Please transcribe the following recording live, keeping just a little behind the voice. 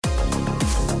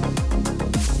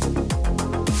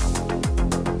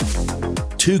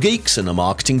Two Geeks and a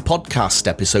Marketing Podcast,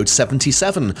 episode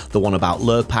 77, the one about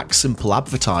Lurpak Simple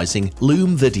Advertising,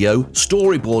 Loom Video,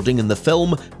 storyboarding and the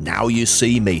film Now You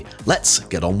See Me. Let's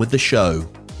get on with the show.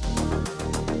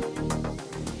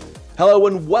 Hello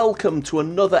and welcome to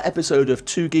another episode of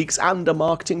Two Geeks and a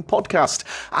Marketing Podcast.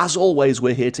 As always,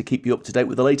 we're here to keep you up to date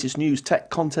with the latest news, tech,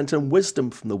 content and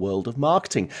wisdom from the world of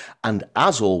marketing. And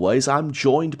as always, I'm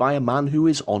joined by a man who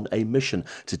is on a mission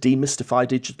to demystify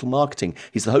digital marketing.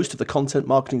 He's the host of the Content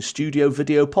Marketing Studio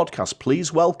video podcast.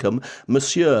 Please welcome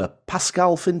Monsieur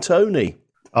Pascal Fintoni.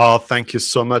 Oh, thank you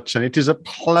so much. And it is a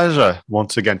pleasure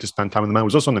once again to spend time with the man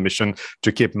who's also on a mission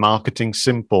to keep marketing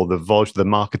simple, the voice of the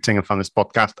Marketing and Finance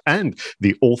podcast, and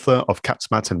the author of Cat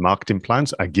Smarts and Marketing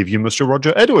Plans. I give you Mr.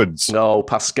 Roger Edwards. Oh,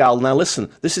 Pascal. Now listen,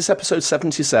 this is episode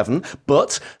 77,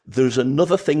 but there's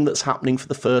another thing that's happening for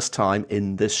the first time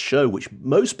in this show, which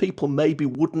most people maybe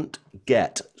wouldn't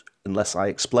get unless I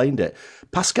explained it.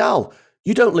 Pascal,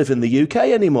 you don't live in the UK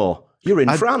anymore. You're in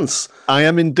France. I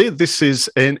am indeed. This is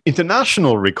an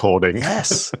international recording.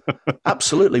 Yes,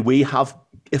 absolutely. We have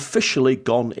officially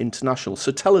gone international.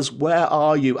 So tell us, where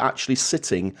are you actually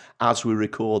sitting as we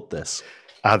record this?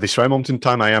 At this very moment in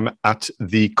time, I am at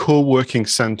the co-working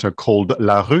center called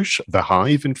La Ruche, the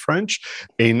Hive in French,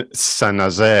 in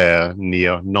Saint-Nazaire,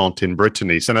 near Nantes in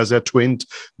Brittany. Saint-Nazaire twinned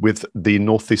with the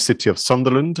northeast city of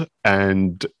Sunderland,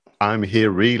 and I'm here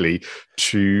really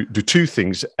to do two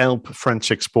things: help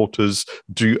French exporters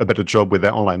do a better job with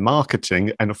their online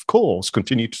marketing, and of course,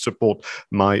 continue to support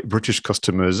my British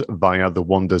customers via the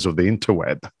wonders of the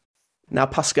interweb. Now,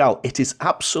 Pascal, it is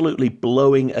absolutely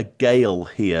blowing a gale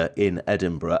here in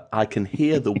Edinburgh. I can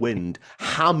hear the wind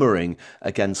hammering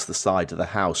against the side of the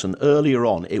house. And earlier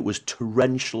on, it was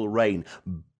torrential rain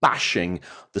bashing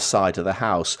the side of the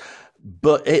house.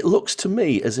 But it looks to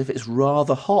me as if it's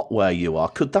rather hot where you are.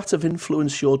 Could that have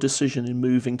influenced your decision in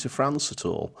moving to France at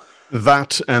all?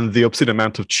 That and the opposite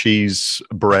amount of cheese,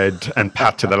 bread and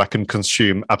pate that I can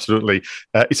consume, absolutely.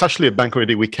 It's actually a bank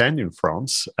holiday weekend in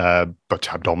France, but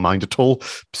I don't mind at all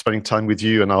spending time with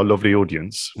you and our lovely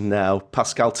audience. Now,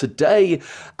 Pascal, today,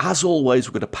 as always,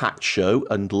 we've got a packed show,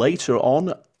 and later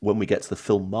on, when we get to the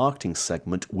film marketing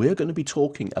segment, we're going to be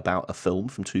talking about a film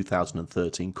from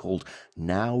 2013 called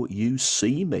Now You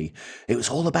See Me. It was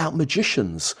all about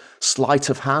magicians, sleight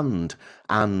of hand,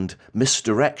 and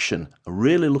misdirection. I'm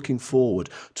really looking forward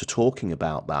to talking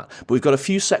about that. But we've got a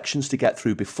few sections to get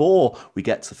through before we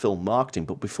get to the film marketing.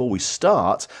 But before we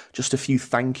start, just a few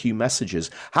thank you messages.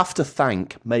 Have to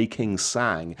thank Mei King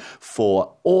Sang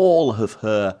for all of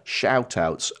her shout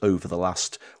outs over the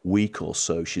last week or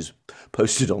so. She's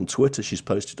posted on Twitter, she's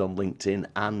posted on LinkedIn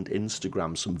and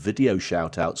Instagram some video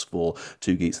shout outs for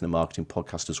Two Geeks and a Marketing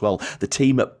Podcast as well. The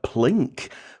team at Plink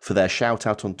for their shout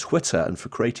out on Twitter and for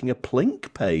creating a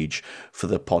Plink page for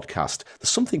the podcast. There's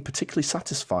something particularly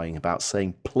satisfying about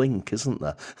saying Plink, isn't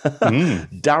there?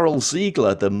 Daryl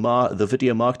Ziegler, the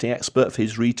video marketing expert, for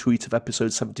his retweet of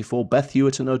episode 74. Beth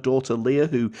Hewitt and her daughter Leah,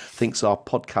 who thinks our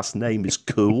podcast name is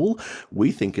cool.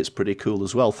 We think it's pretty cool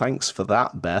as well. Thanks for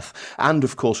that, Beth. And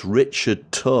of course,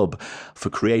 Richard Tubb for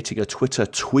creating a Twitter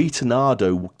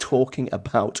tweetanado talking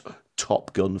about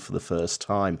Top Gun for the first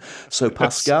time. So,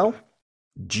 Pascal,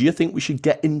 do you think we should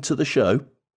get into the show?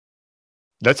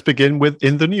 Let's begin with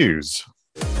In the News.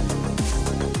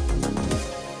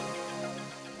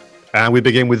 And we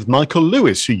begin with Michael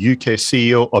Lewis, UK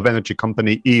CEO of energy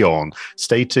company E.ON,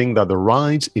 stating that the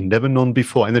rise in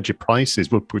never-known-before energy prices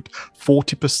will put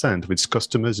 40% of its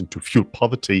customers into fuel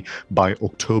poverty by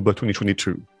October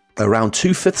 2022. Around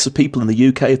 2/5 of people in the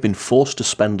UK have been forced to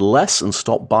spend less and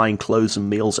stop buying clothes and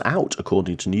meals out,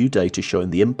 according to new data showing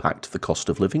the impact of the cost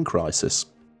of living crisis.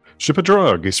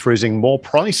 Superdrug is freezing more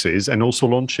prices and also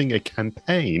launching a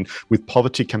campaign with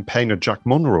poverty campaigner Jack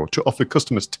Monroe to offer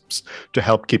customers tips to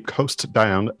help keep costs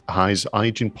down as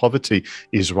hygiene poverty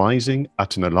is rising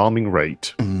at an alarming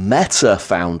rate. Meta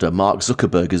founder Mark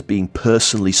Zuckerberg is being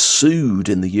personally sued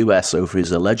in the US over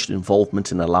his alleged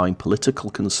involvement in allowing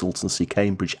political consultancy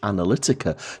Cambridge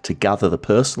Analytica to gather the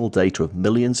personal data of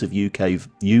millions of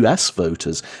US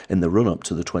voters in the run-up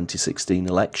to the 2016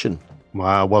 election.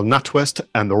 Well, NatWest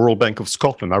and the Royal Bank of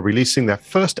Scotland are releasing their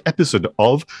first episode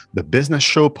of the Business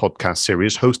Show podcast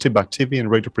series hosted by TV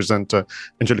and radio presenter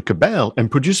Angelica Bell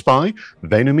and produced by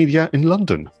VaynerMedia in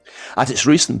London. At its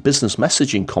recent business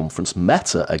messaging conference,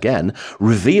 Meta, again,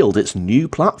 revealed its new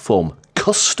platform,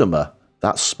 Customer.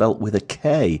 That's spelt with a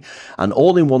K. An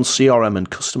all-in-one CRM and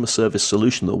customer service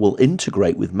solution that will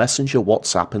integrate with Messenger,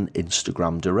 WhatsApp, and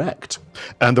Instagram Direct.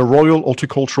 And the Royal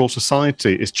Horticultural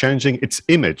Society is changing its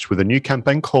image with a new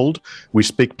campaign called We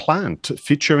Speak Plant,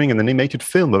 featuring an animated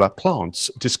film about plants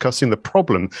discussing the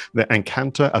problem they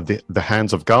encounter at the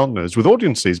hands of gardeners, with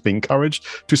audiences being encouraged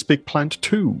to speak plant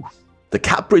too. The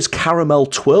Cadbury's Caramel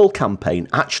Twirl campaign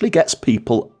actually gets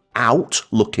people out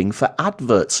looking for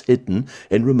adverts hidden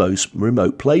in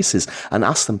remote places and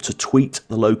ask them to tweet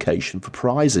the location for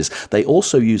prizes. They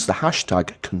also use the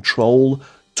hashtag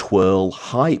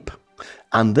 #ControlTwirlHype.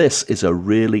 And this is a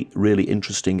really, really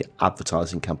interesting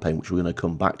advertising campaign, which we're going to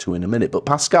come back to in a minute. But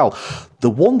Pascal, the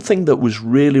one thing that was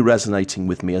really resonating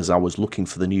with me as I was looking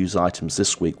for the news items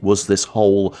this week was this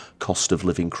whole cost of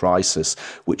living crisis,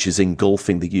 which is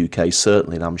engulfing the UK,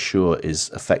 certainly, and I'm sure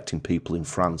is affecting people in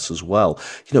France as well.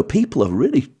 You know, people are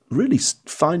really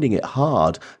finding it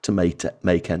hard to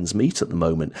make ends meet at the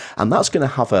moment. And that's going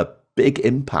to have a big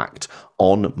impact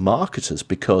on marketers,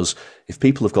 because if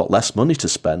people have got less money to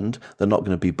spend, they're not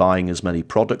going to be buying as many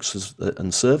products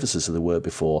and services as they were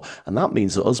before. And that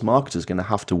means that us marketers are going to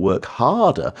have to work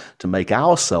harder to make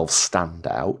ourselves stand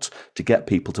out to get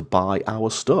people to buy our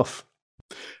stuff.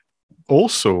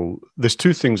 Also, there's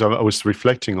two things I was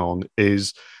reflecting on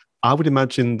is I would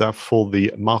imagine that for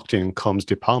the marketing and comms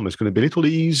department, it's going to be a little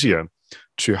easier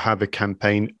to have a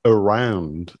campaign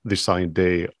around this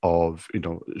idea of,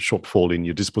 shortfall in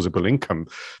your disposable income,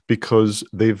 because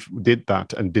they've did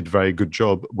that and did very good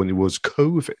job when it was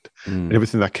COVID and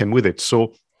everything that came with it.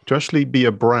 So to actually be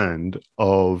a brand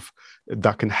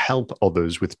that can help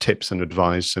others with tips and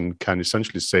advice and can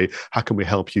essentially say, how can we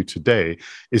help you today,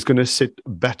 is going to sit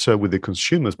better with the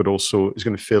consumers, but also is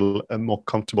going to feel a more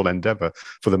comfortable endeavor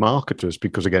for the marketers,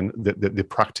 because again, they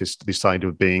practiced this idea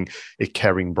of being a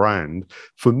caring brand.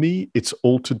 For me, it's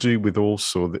all to do with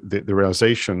also the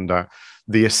realization that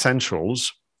the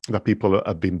essentials that people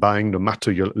have been buying, no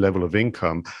matter your level of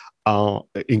income, are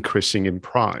increasing in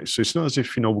price. So it's not as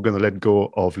if we're going to let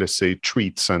go of, let's say,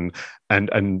 treats and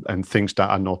things that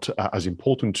are not as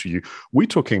important to you. We're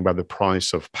talking about the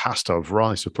price of pasta, of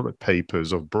rice, of toilet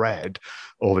papers, of bread,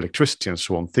 of electricity, and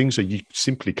so on. Things that you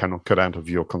simply cannot cut out of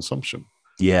your consumption.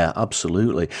 Yeah,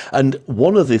 absolutely. And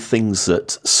one of the things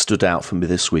that stood out for me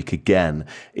this week again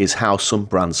is how some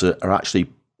brands are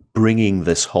actually bringing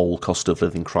this whole cost of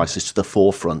living crisis to the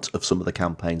forefront of some of the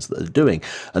campaigns that they're doing.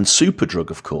 And Superdrug,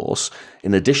 of course,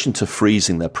 in addition to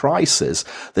freezing their prices,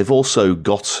 they've also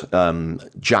got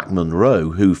Jack Monroe,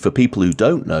 who, for people who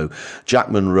don't know,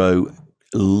 Jack Monroe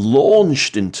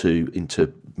launched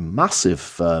into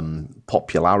massive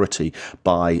popularity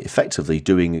by effectively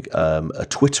doing a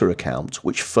Twitter account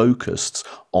which focused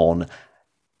on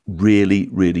really,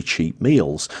 really cheap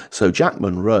meals. So Jack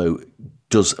Monroe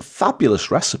does fabulous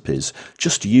recipes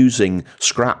just using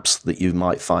scraps that you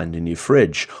might find in your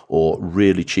fridge, or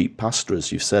really cheap pasta,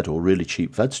 as you've said, or really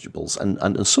cheap vegetables.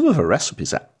 And some of her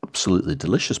recipes are absolutely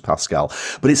delicious, Pascal.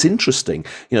 But it's interesting,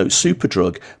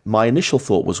 Superdrug, my initial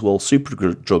thought was, well,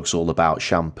 Superdrug's all about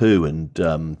shampoo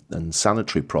and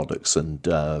sanitary products and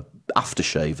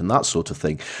aftershave and that sort of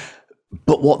thing.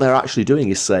 But what they're actually doing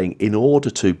is saying, in order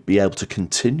to be able to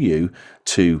continue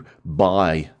to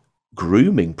buy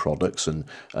grooming products and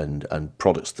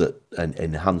products that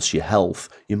enhance your health,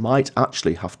 you might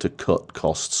actually have to cut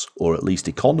costs or at least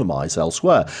economize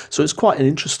elsewhere. So it's quite an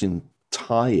interesting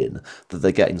tie-in that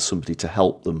they're getting somebody to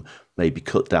help them maybe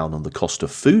cut down on the cost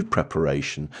of food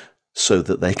preparation so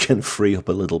that they can free up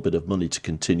a little bit of money to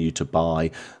continue to buy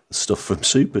stuff from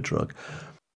Superdrug.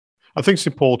 I think it's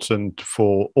important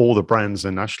for all the brands,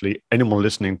 and actually anyone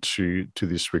listening to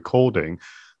this recording,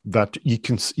 that you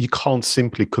can't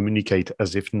simply communicate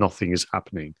as if nothing is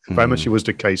happening. Very much it was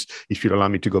the case, if you'll allow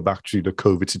me to go back to the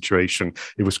COVID situation.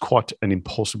 It was quite an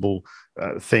impossible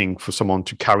thing for someone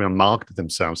to carry on marketing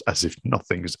themselves as if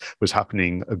nothing was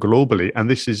happening globally.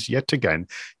 And this is yet again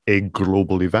a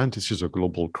global event. This is a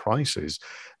global crisis.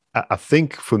 I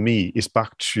think for me, it's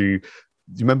back to,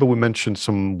 remember we mentioned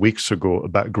some weeks ago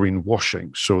about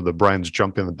greenwashing. So the brands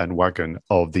jump in the bandwagon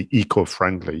of the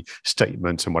eco-friendly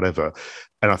statements and whatever.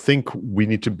 And I think we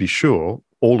need to be sure,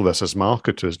 all of us as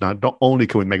marketers, now not only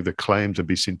can we make the claims and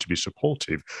be seen to be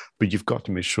supportive, but you've got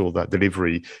to make sure that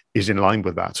delivery is in line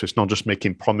with that. So it's not just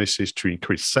making promises to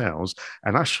increase sales.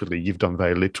 And actually, you've done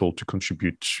very little to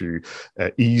contribute to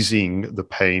easing the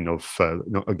pain of,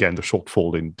 again, the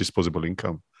shortfall in disposable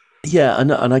income. Yeah,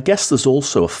 and I guess there's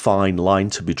also a fine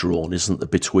line to be drawn, isn't there,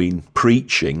 between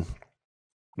preaching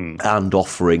and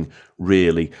offering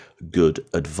really good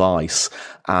advice.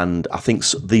 And I think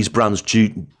these brands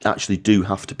actually do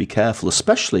have to be careful,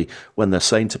 especially when they're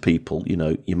saying to people,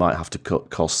 you might have to cut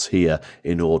costs here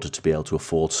in order to be able to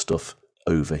afford stuff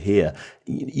over here.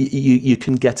 You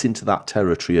can get into that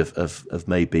territory of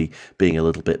maybe being a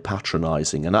little bit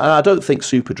patronising. And I don't think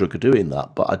Superdrug are doing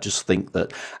that, but I just think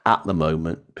that at the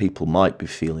moment, people might be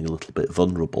feeling a little bit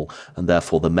vulnerable, and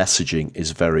therefore the messaging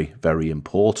is very, very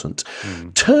important.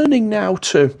 Turning now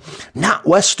to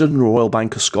NatWest and Royal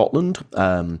Bank of Scotland,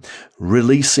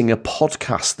 releasing a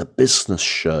podcast, The Business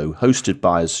Show, hosted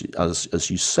by, as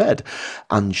you said,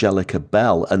 Angelica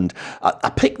Bell. And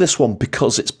I picked this one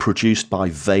because it's produced by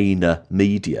Vayner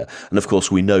Media. And of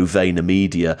course, we know Vayner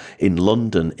Media in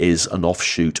London is an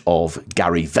offshoot of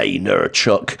Gary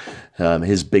Vaynerchuk,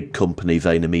 his big company,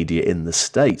 Vayner Media, in the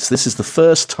States. This is the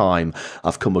first time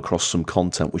I've come across some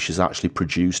content which is actually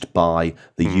produced by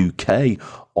the UK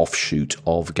offshoot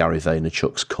of Gary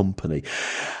Vaynerchuk's company.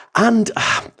 And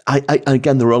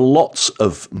again, there are lots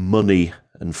of money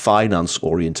and finance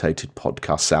orientated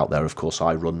podcasts out there. Of course,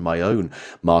 I run my own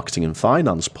marketing and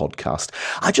finance podcast.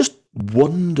 I just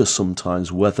wonder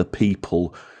sometimes whether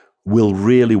people will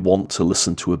really want to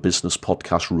listen to a business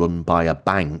podcast run by a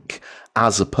bank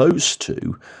as opposed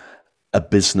to a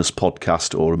business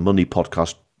podcast or a money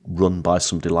podcast run by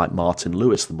somebody like Martin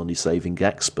Lewis, the money saving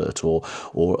expert, or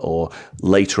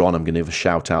later on I'm going to give a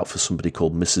shout out for somebody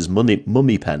called Mrs.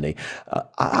 Mummypenny.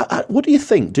 What do you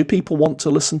think? Do people want to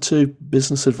listen to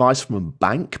business advice from a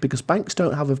bank? Because banks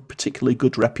don't have a particularly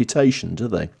good reputation, do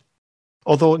they?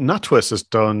 Although NatWest has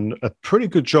done a pretty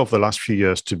good job the last few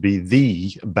years to be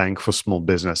the bank for small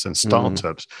business and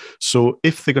startups. So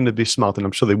if they're going to be smart, and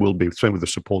I'm sure they will be, with the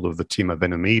support of the team at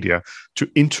Vayner Media, to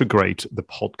integrate the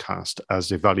podcast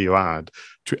as a value add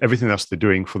to everything else they're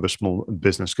doing for the small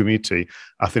business community,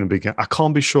 I think I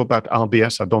can't be sure about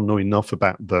RBS. I don't know enough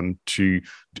about them to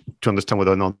understand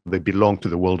whether or not they belong to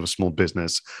the world of small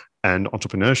business and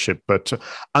entrepreneurship. But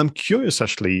I'm curious,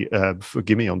 actually,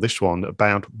 forgive me on this one,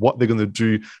 about what they're going to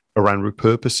do around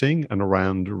repurposing and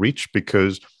around reach,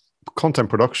 because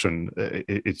content production,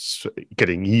 it's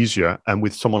getting easier. And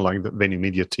with someone like the Vayner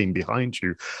Media team behind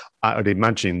you, I would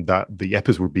imagine that the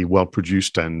episodes would be well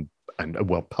produced and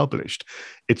well published.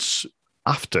 It's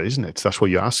after, isn't it? That's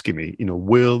what you're asking me.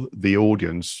 Will the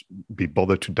audience be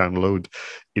bothered to download,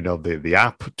 the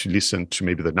app to listen to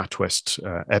maybe the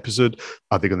NatWest episode?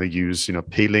 Are they going to use,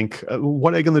 P-Link?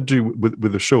 What are they going to do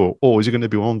with the show? Or is it going to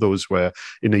be one of those where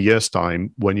in a year's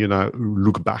time, when you now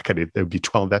look back at it, there'll be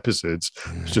 12 episodes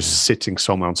just sitting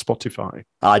somewhere on Spotify?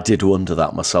 I did wonder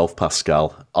that myself,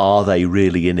 Pascal. Are they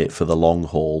really in it for the long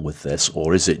haul with this,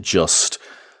 or is it just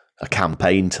a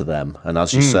campaign to them? And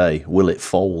as you say, will it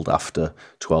fold after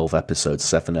 12 episodes,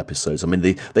 7 episodes? I mean,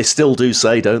 they still do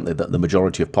say, don't they, that the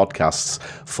majority of podcasts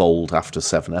fold after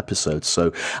 7 episodes.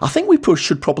 So I think we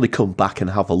should probably come back and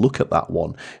have a look at that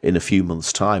one in a few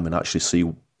months' time and actually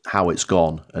see how it's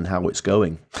gone and how it's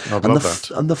going. I'd love that.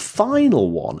 And the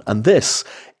final one, and this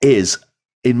is,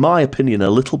 in my opinion, a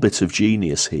little bit of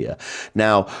genius here.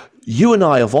 Now, you and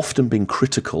I have often been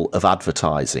critical of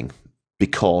advertising,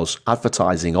 because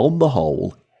advertising on the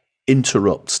whole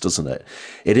interrupts, doesn't it?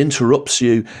 It interrupts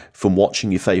you from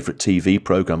watching your favourite TV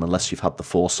programme unless you've had the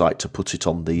foresight to put it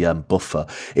on the buffer.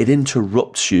 It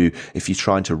interrupts you if you're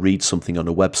trying to read something on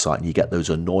a website and you get those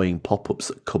annoying pop-ups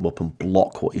that come up and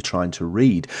block what you're trying to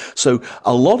read. So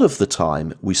a lot of the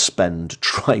time we spend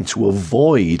trying to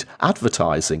avoid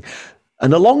advertising.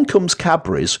 And along comes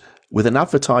Cadbury's with an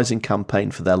advertising campaign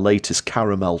for their latest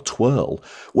caramel twirl,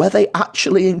 where they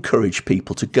actually encourage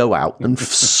people to go out and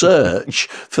search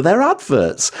for their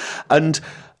adverts. And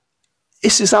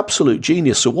this is absolute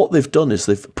genius. So what they've done is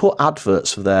they've put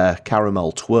adverts for their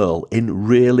caramel twirl in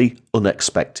really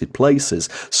unexpected places.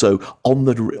 So on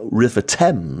the River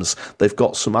Thames, they've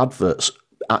got some adverts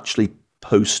actually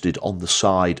posted on the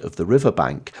side of the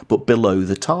riverbank, but below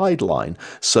the tide line.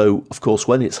 So, of course,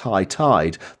 when it's high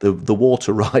tide, the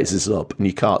water rises up and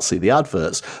you can't see the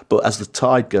adverts. But as the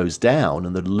tide goes down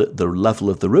and the level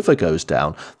of the river goes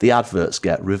down, the adverts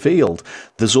get revealed.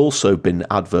 There's also been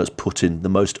adverts put in the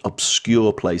most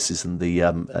obscure places in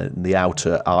the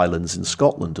outer islands in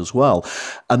Scotland as well.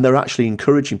 And they're actually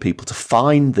encouraging people to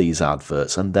find these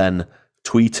adverts and then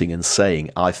tweeting and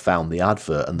saying, I found the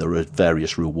advert, and there are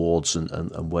various rewards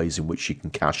and ways in which you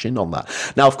can cash in on that.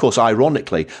 Now, of course,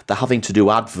 ironically, they're having to do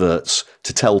adverts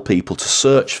to tell people to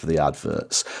search for the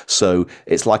adverts. So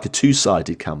it's like a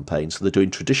two-sided campaign. So they're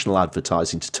doing traditional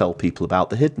advertising to tell people about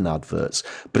the hidden adverts.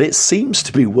 But it seems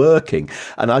to be working.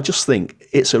 And I just think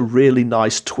it's a really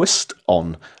nice twist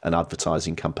on an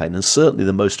advertising campaign, and certainly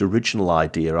the most original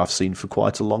idea I've seen for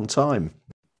quite a long time.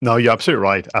 No, you're absolutely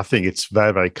right. I think it's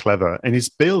very, very clever. And it's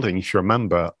building, if you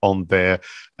remember, on their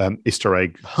Easter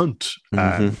egg hunt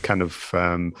kind of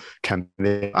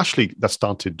campaign. Actually, that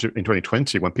started in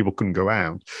 2020 when people couldn't go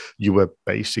out. You were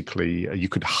basically, you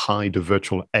could hide a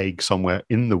virtual egg somewhere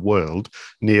in the world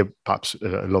near perhaps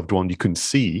a loved one you couldn't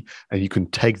see, and you can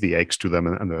take the eggs to them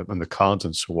and the cards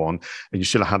and so on, and you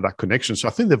still have that connection. So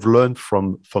I think they've learned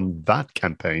from that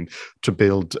campaign to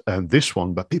build this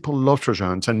one, but people love treasure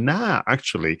hunts. And now,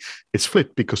 actually, it's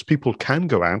flipped because people can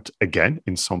go out again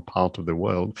in some part of the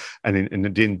world, and in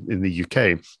the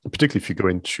UK, particularly if you go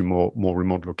into more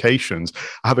remote locations.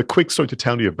 I have a quick story to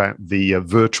tell you about the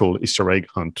virtual Easter egg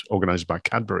hunt organized by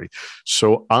Cadbury.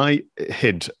 So I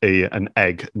hid an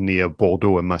egg near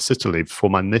Bordeaux, and my sister lived, for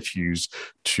my nephews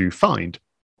to find.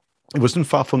 It wasn't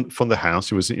far from the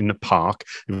house. It was in a park.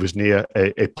 It was near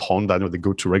a pond I know they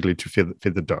go to regularly to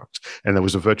feed the ducks. And there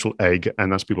was a virtual egg.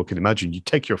 And as people can imagine, you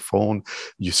take your phone,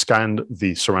 you scan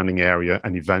the surrounding area,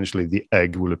 and eventually the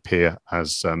egg will appear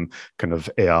as kind of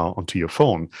AR onto your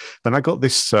phone. Then I got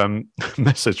this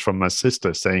message from my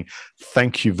sister saying,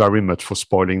 "Thank you very much for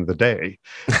spoiling the day."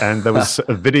 And there was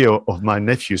a video of my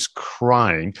nephews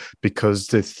crying because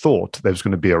they thought there was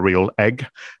going to be a real egg.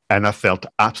 And I felt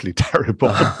absolutely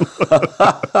terrible.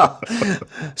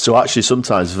 So actually,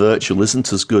 sometimes virtual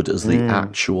isn't as good as the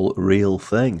actual real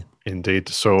thing. Indeed.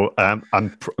 So I'm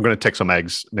going to take some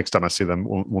eggs next time I see them.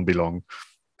 Won't be long.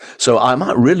 So I'm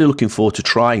really looking forward to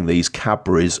trying these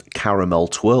Cadbury's caramel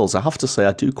twirls. I have to say,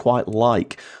 I do quite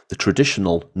like the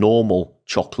traditional, normal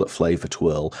chocolate flavour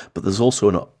twirl, but there's also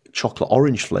a chocolate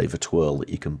orange flavour twirl that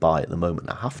you can buy at the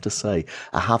moment. I have to say,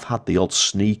 I have had the odd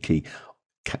sneaky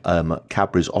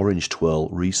Cadbury's orange twirl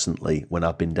recently when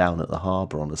I've been down at the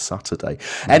harbour on a Saturday.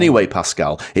 Anyway,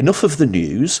 Pascal, enough of the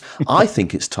news. I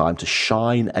think it's time to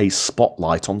shine a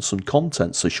spotlight on some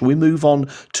content. So shall we move on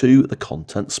to the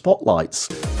content spotlights?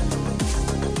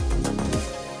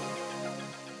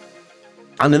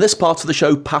 And in this part of the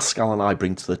show, Pascal and I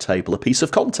bring to the table a piece of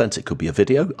content. It could be a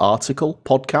video, article,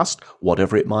 podcast,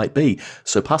 whatever it might be.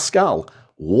 So Pascal,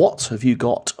 what have you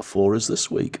got for us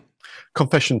this week?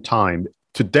 Confession time.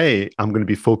 Today, I'm going to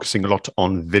be focusing a lot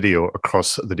on video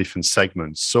across the different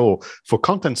segments. So for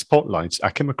content spotlights, I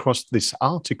came across this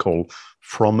article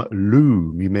from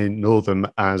Loom. You may know them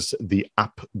as the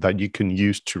app that you can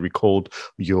use to record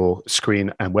your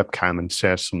screen and webcam and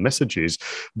share some messages.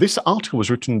 This article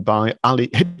was written by Ali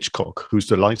Hitchcock, who's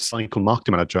the lifecycle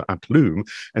marketing manager at Loom,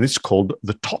 and it's called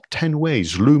The Top 10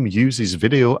 Ways Loom Uses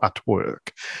Video at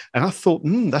Work. And I thought,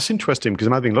 that's interesting, because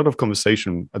I'm having a lot of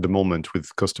conversation at the moment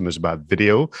with customers about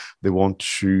video. They want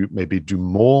to maybe do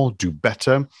more, do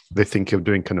better. They think of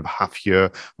doing kind of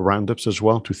half-year roundups as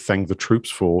well to thank the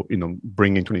troops for,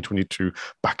 bringing 2022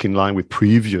 back in line with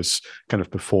previous kind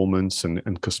of performance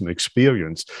and customer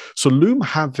experience. So Loom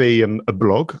have a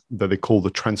blog that they call The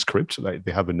Transcript.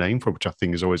 They have a name for, which I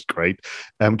think is always great,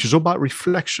 which is all about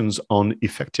reflections on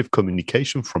effective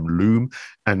communication from Loom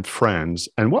and friends.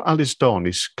 And what Ali's done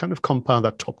is kind of compile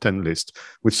that top 10 list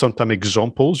with sometimes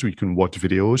examples where you can watch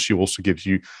videos. She also gives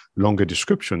you longer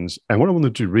descriptions. And what I want to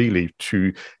do really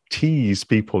to tease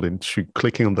people into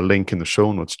clicking on the link in the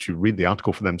show notes to read the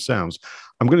article for themselves,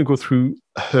 I'm going to go through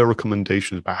her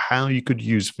recommendations about how you could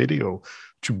use video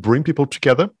to bring people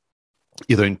together,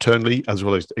 either internally as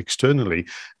well as externally,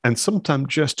 and sometimes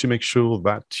just to make sure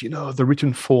that, the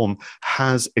written form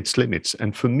has its limits.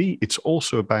 And for me, it's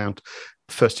also about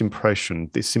first impression,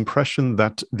 this impression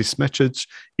that this message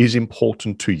is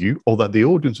important to you, or that the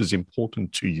audience is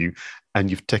important to you, and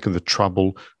you've taken the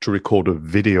trouble to record a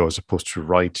video as opposed to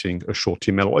writing a short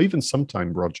email, or even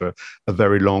sometimes, Roger, a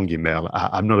very long email.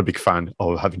 I'm not a big fan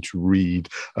of having to read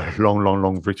a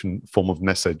long written form of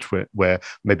message where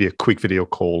maybe a quick video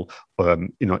call,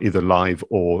 either live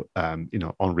or, on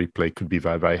replay could be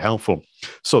very, very helpful.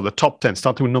 So the top 10,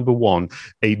 starting with number 1,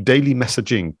 a daily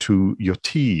messaging to your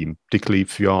team, particularly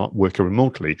if you are working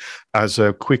remotely. As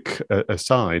a quick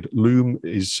aside, Loom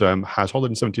has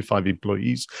 175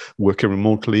 employees working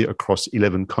remotely across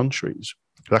 11 countries.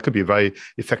 That could be a very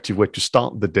effective way to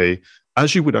start the day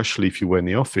as you would actually if you were in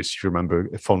the office, if you remember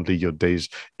fondly your days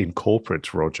in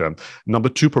corporate, Roger. Number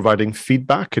two, providing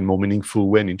feedback in more meaningful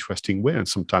way and interesting way, and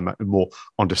sometimes a more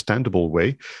understandable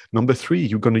way. Number three,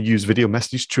 you're going to use video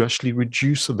messages to actually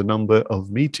reduce the number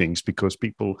of meetings because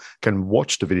people can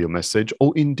watch the video message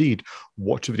or indeed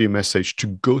watch a video message to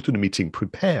go to the meeting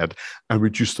prepared and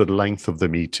reduce the length of the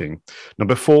meeting.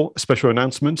 Number four, special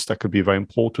announcements. That could be very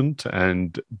important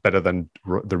and better than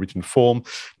the written form.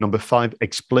 Number five,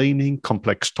 explaining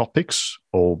complex topics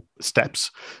or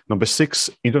steps. Number six,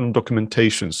 internal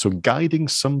documentation. So guiding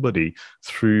somebody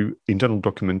through internal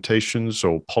documentations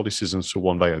or policies and so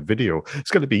on via video,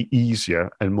 it's going to be easier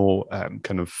and more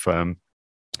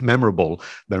memorable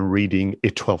than reading a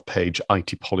 12-page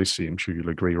IT policy. I'm sure you'll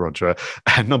agree, Roger.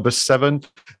 And number seven,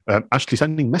 actually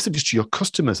sending messages to your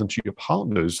customers and to your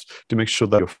partners to make sure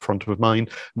that you're front of mind.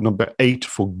 Number eight,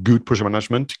 for good project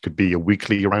management, it could be a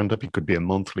weekly roundup, it could be a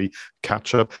monthly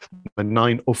catch-up. Number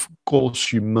nine, of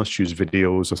course, you must use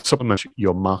videos or supplement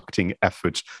your marketing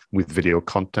efforts with video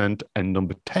content. And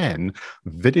number 10,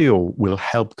 video will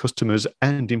help customers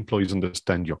and employees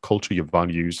understand your culture, your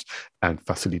values, and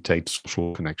facilitate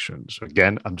social connections. So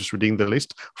again, I'm just reading the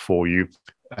list for you,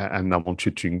 and I want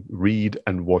you to read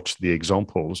and watch the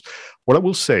examples. What I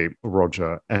will say,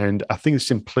 Roger, and I think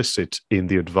it's implicit in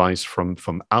the advice from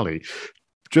Ali,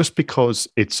 just because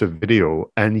it's a video,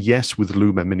 and yes, with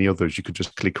Loom and many others, you could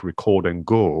just click record and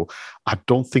go. I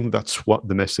don't think that's what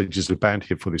the message is about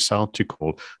here for this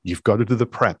article. You've got to do the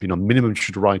prep. Minimum you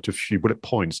should write a few bullet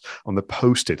points on the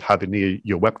post-it, have it near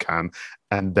your webcam,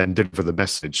 and then deliver the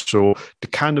message. So the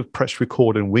kind of press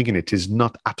record and winging it is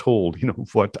not at all,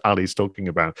 what Ali is talking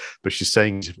about. But she's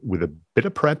saying with a bit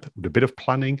of prep, with a bit of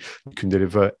planning, you can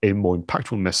deliver a more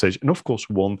impactful message. And of course,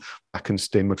 one that can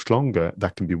stay much longer,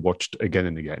 that can be watched again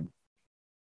and again.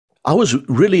 I was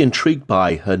really intrigued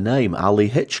by her name, Ali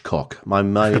Hitchcock. My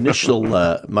initial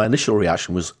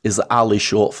reaction was, is Ali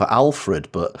short for Alfred?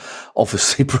 But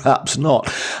obviously, perhaps not.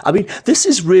 I mean, this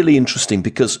is really interesting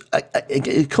because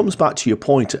it comes back to your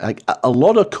point. A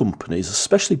lot of companies,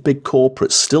 especially big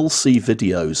corporates, still see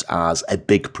videos as a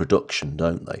big production,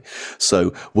 don't they?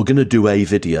 So we're going to do a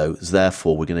video,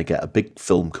 therefore we're going to get a big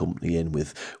film company in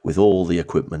with all the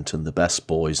equipment and the best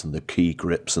boys and the key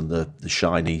grips and the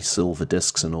shiny silver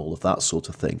discs and all of that sort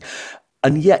of thing.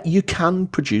 And yet you can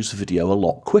produce video a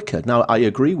lot quicker. Now, I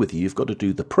agree with you. You've got to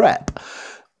do the prep,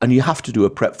 and you have to do a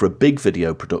prep for a big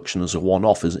video production as a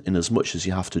one-off in as much as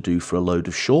you have to do for a load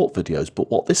of short videos. But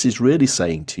what this is really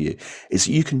saying to you is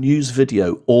that you can use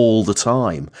video all the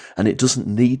time, and it doesn't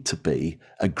need to be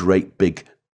a great big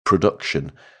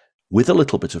production. With a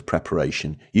little bit of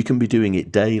preparation, you can be doing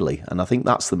it daily. And I think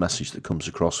that's the message that comes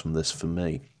across from this for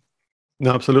me.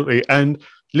 No, absolutely. And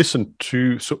listen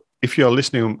so if you are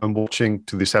listening and watching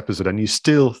to this episode and you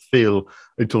still feel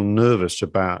a little nervous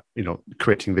about,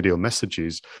 creating video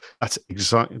messages, that's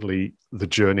exactly the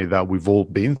journey that we've all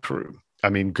been through. I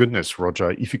mean, goodness,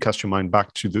 Roger, if you cast your mind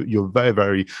back to your very,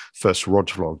 very first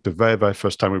Roger vlog, the very, very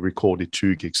first time we recorded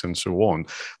 2 gigs and so on,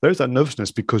 there's that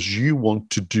nervousness because you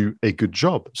want to do a good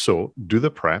job. So do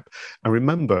the prep. And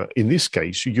remember, in this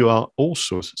case, you are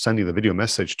also sending the video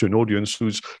message to an audience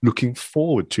who's looking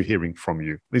forward to hearing from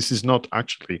you. This is not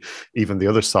actually even the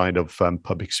other side of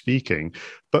public speaking.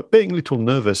 But being a little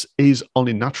nervous is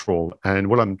only natural. And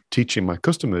what I'm teaching my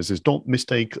customers is don't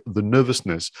mistake the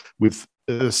nervousness with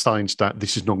signs that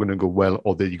this is not going to go well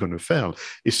or that you're going to fail.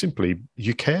 It's simply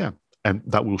you care, and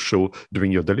that will show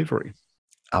during your delivery.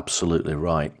 Absolutely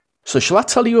right. So shall I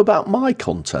tell you about my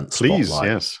content spotlight? Please,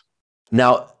 yes.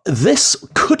 Now, this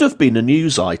could have been a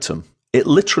news item. It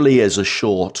literally is as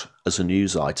short as a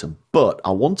news item, but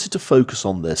I wanted to focus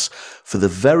on this for the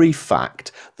very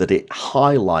fact that it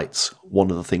highlights one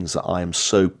of the things that I am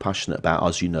so passionate about,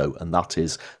 as you know, and that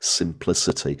is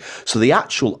simplicity. So the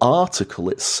actual article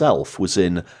itself was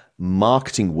in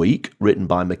Marketing Week, written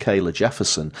by Michaela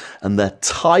Jefferson, and the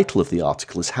title of the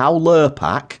article is How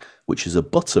Lurpak, which is a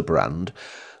butter brand,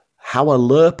 how a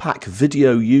Lurpak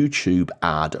video YouTube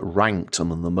ad ranked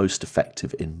among the most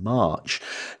effective in March.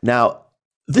 Now,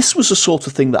 this was the sort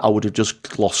of thing that I would have just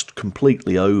glossed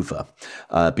completely over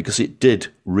because it did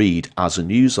read as a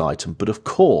news item. But of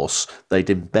course, they'd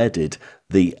embedded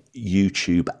the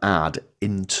YouTube ad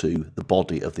into the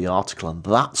body of the article. And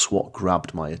that's what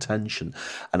grabbed my attention.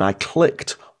 And I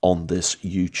clicked on this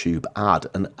YouTube ad.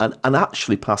 And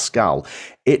actually, Pascal,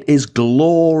 it is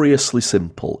gloriously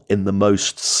simple in the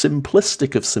most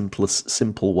simplistic of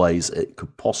simple ways it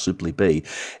could possibly be.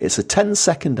 It's a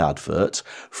 10-second advert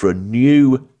for a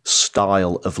new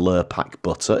style of Lurpak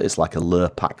butter. It's like a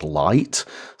Lurpak light.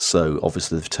 So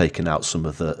obviously they've taken out some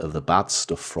of the bad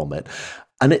stuff from it.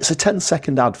 And it's a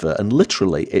 10-second advert, and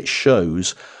literally it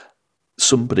shows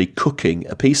somebody cooking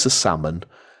a piece of salmon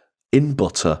in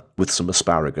butter with some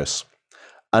asparagus.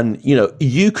 And,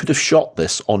 you could have shot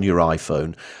this on your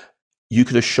iPhone. You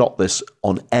could have shot this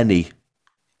on any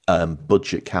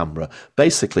budget camera.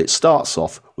 Basically, it starts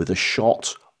off with a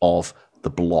shot of the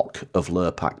block of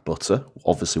Lurpak butter,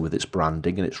 obviously with its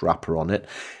branding and its wrapper on it.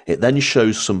 It then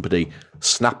shows somebody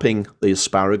snapping the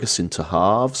asparagus into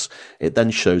halves. It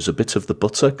then shows a bit of the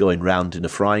butter going round in a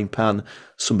frying pan,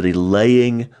 somebody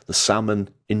laying the salmon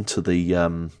into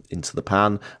the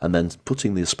pan and then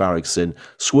putting the asparagus in,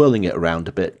 swirling it around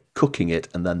a bit, cooking it,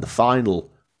 and then the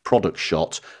final product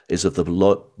shot is of the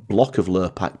block of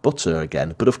Lurpak butter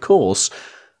again. But of course,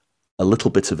 a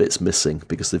little bit of it's missing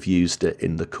because they've used it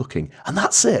in the cooking. And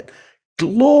that's it.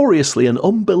 Gloriously and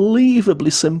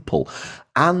unbelievably simple.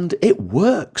 And it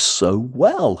works so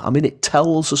well. I mean, it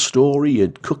tells a story. You're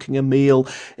cooking a meal.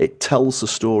 It tells a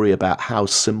story about how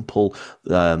simple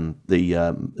the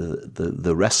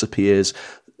recipe is,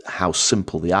 how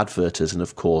simple the advert is. And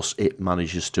of course, it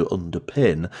manages to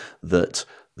underpin that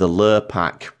the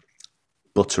Lurpak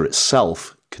butter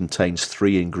itself contains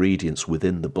 3 ingredients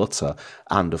within the butter,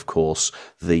 and of course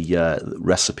the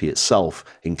recipe itself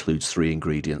includes 3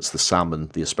 ingredients: the salmon,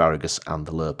 the asparagus, and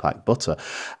the Lurpak butter.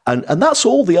 And that's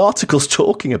all the article's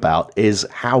talking about, is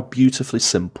how beautifully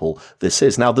simple this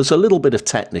is. Now, there's a little bit of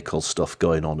technical stuff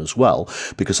going on as well,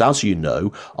 because as you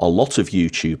know, a lot of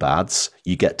YouTube ads,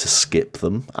 you get to skip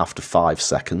them after 5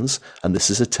 seconds, and this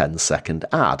is a 10-second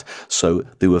ad. So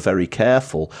they were very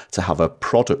careful to have a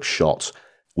product shot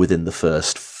within the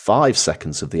first 5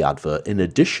 seconds of the advert, in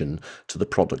addition to the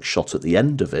product shot at the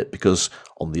end of it, because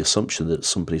on the assumption that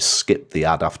somebody skipped the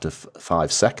ad after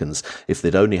 5 seconds, if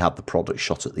they'd only had the product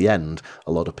shot at the end,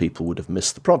 a lot of people would have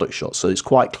missed the product shot. So it's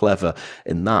quite clever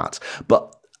in that.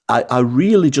 But I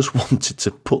really just wanted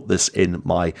to put this in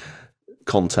my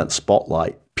content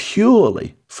spotlight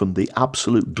purely from the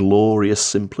absolute glorious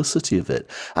simplicity of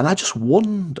it. And I just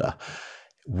wonder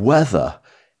whether,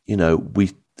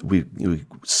 we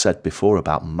said before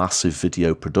about massive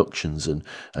video productions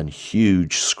and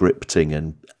huge scripting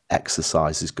and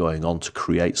exercises going on to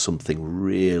create something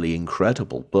really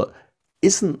incredible. But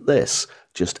isn't this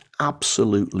just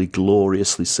absolutely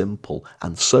gloriously simple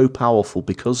and so powerful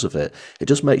because of it? It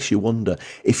just makes you wonder,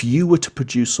 if you were to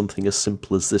produce something as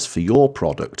simple as this for your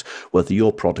product, whether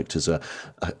your product is a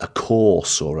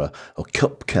course or a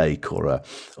cupcake or a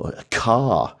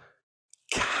car,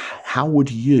 how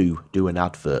would you do an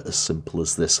advert as simple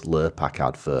as this Lurpak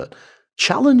advert?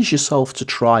 Challenge yourself to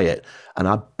try it, and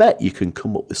I bet you can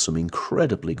come up with some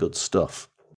incredibly good stuff.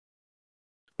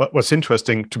 But what's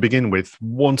interesting to begin with,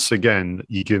 once again,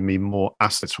 you give me more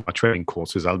assets for my training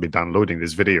courses. I'll be downloading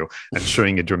this video and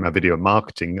showing it during my video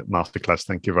marketing masterclass.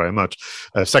 Thank you very much.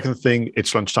 Second thing,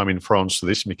 it's lunchtime in France, so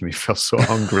this is making me feel so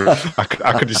hungry.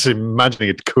 I could just imagine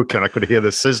it cooking. I could hear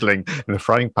the sizzling in the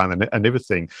frying pan and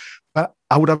everything. But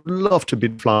I would have loved to be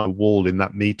fly on the wall in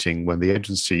that meeting when the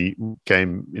agency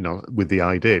came, with the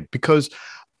idea, because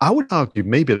I would argue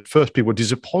maybe at first people were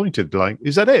disappointed. Like,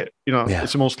 is that it?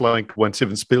 It's almost like when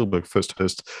Steven Spielberg first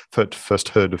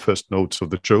heard the first notes of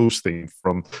the Jaws thing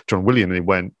from John Williams, and he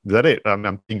went, "Is that it?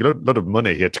 I'm thinking a lot of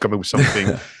money here to come up with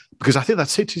something." Because I think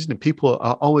that's it, isn't it? People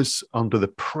are always under the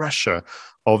pressure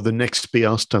of the next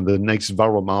PR stunt, the next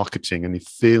viral marketing, and it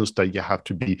feels that you have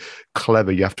to be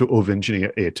clever, you have to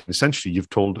over-engineer it. Essentially, you've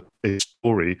told a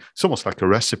story. It's almost like a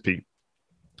recipe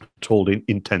told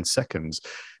in 10 seconds.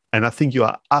 And I think you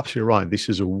are absolutely right. This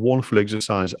is a wonderful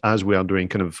exercise as we are doing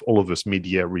kind of all of us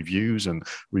media reviews and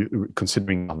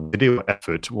considering our video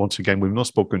effort. Once again, we've not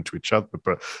spoken to each other,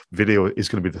 but video is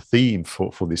going to be the theme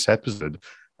for this episode.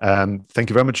 Thank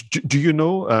you very much. Do you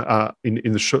know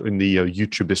in the show, in the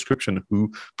YouTube description,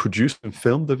 who produced and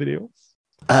filmed the video?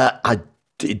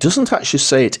 It doesn't actually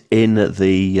say it in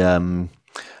the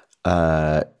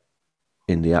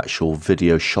actual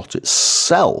video shot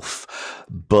itself,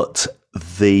 but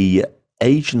the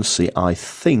agency, I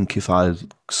think, if I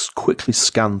quickly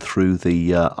scan through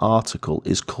the article,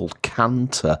 is called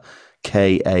Kantar,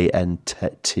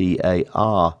 Kantar.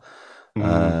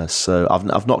 So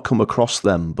I've not come across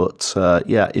them, but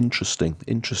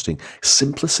interesting.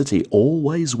 Simplicity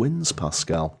always wins,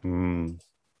 Pascal.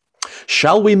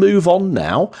 Shall we move on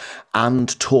now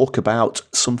and talk about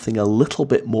something a little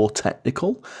bit more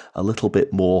technical, a little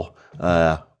bit more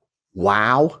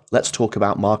wow? Let's talk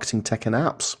about marketing tech and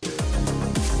apps.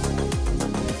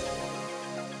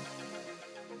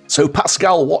 So,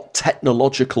 Pascal, what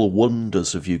technological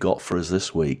wonders have you got for us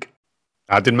this week?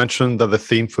 I did mention that the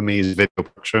theme for me is video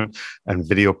production and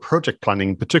video project planning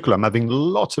in particular. I'm having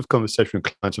lots of conversation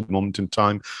with clients at the moment in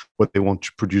time where they want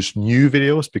to produce new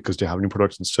videos because they have new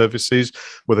products and services,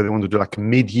 whether they want to do like a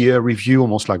mid-year review,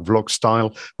 almost like vlog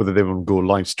style, whether they want to go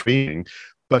live streaming.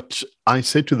 But I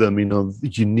say to them,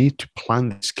 you need to plan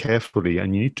this carefully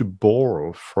and you need to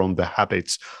borrow from the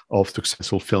habits of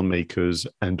successful filmmakers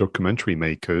and documentary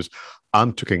makers.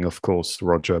 I'm talking, of course,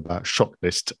 Roger, about shot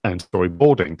list and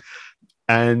storyboarding.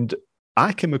 And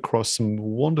I came across some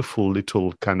wonderful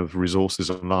little kind of resources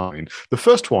online. The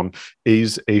first one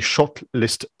is a shot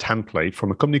list template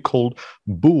from a company called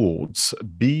Boords,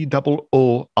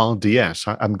 Boords.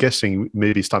 I'm guessing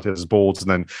maybe started as Boards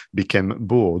and then became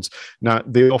Boords. Now,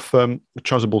 they offer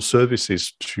chargeable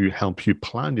services to help you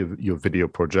plan your video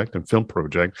project and film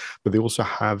project, but they also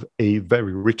have a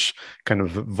very rich kind of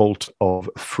vault of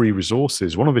free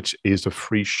resources. One of which is the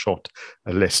free shot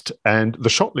list. And the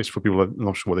shot list, for people who are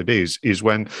not sure what it is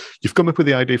when you've come up with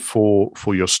the idea for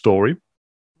your story.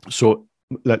 So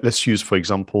let's use, for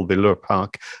example, the Lure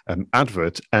Park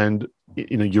advert, and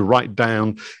you write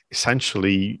down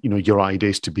essentially your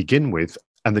ideas to begin with,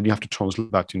 and then you have to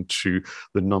translate that into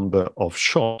the number of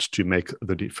shots to make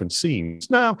the different scenes.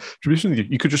 Now, traditionally,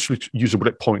 you could just use a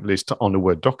bullet point list on a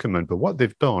Word document, but what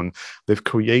they've done, they've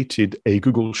created a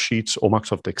Google Sheets or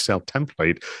Microsoft Excel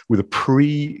template with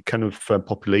a kind of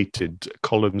populated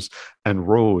columns and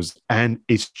rows, and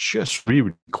it's just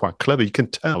really quite clever. You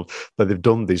can tell that they've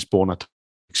done this born out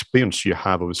experience. You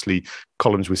have obviously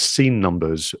columns with scene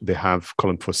numbers. They have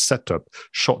column for setup,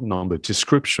 shot number,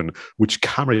 description, which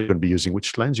camera you're going to be using,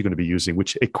 which lens you're going to be using,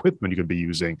 which equipment you're going to be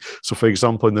using. So, for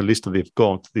example, in the list that they've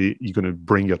got, you're going to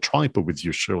bring your tripod with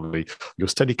you, surely, your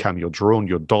Steadicam, your drone,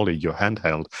 your dolly, your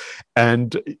handheld.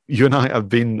 And you and I have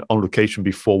been on location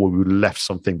before where we left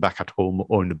something back at home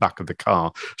or in the back of the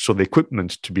car. So the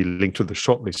equipment to be linked to the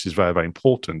shot list is very, very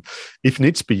important. If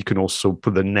needs be, you can also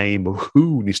put the name of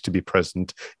who needs to be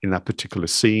present in that particular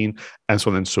scene, and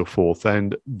so on and so forth.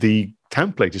 And the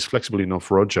template is flexible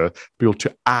enough, Roger, to be able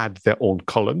to add their own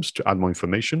columns to add more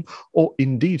information, or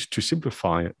indeed to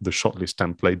simplify the shot list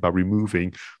template by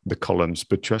removing the columns,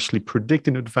 but to actually predict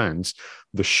in advance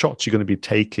the shots you're going to be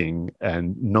taking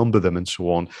and number them and so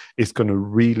on. It's going to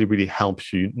really, really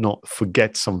help you not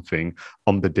forget something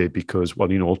on the day because,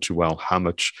 well, you know all too well how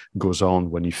much goes on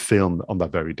when you film on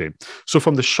that very day. So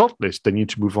from the shot list, they need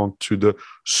to move on to the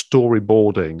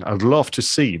storyboarding. I'd love to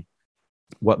see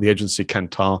what the agency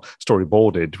Kantar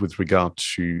storyboarded with regard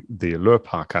to the Lure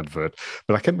Park advert.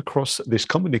 But I came across this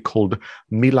company called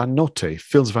Milanote.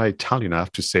 Feels very Italian, I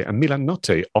have to say. And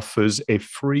Milanote offers a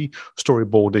free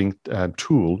storyboarding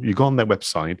tool. You go on their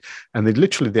website, and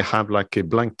they have like a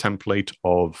blank template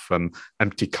of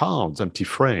empty cards, empty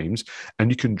frames,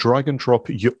 and you can drag and drop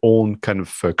your own kind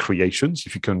of creations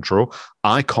if you can draw.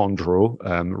 I can't draw,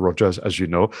 Roger, as you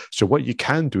know. So what you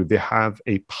can do, they have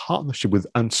a partnership with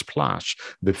Unsplash,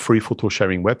 the free photo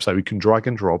sharing website. We can drag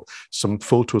and drop some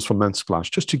photos from Unsplash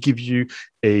just to give you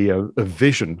a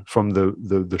vision from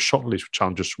the shot list, which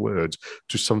aren't just words,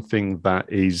 to something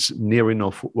that is near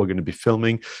enough what we're going to be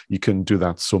filming. You can do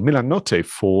that. So Milanote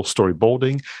for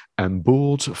storyboarding and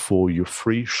Boards for your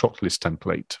free shot list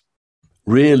template.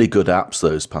 Really good apps,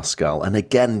 those, Pascal. And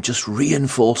again, just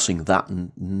reinforcing that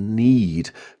need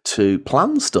to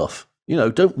plan stuff.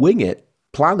 Don't wing it,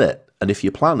 plan it. And if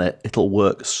you plan it, it'll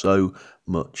work so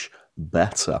much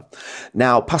better.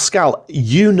 Now, Pascal,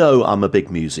 I'm a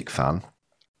big music fan.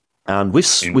 And we've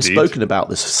spoken about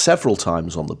this several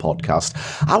times on the podcast.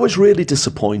 I was really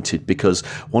disappointed because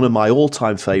one of my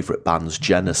all-time favourite bands,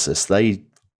 Genesis,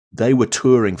 they were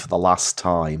touring for the last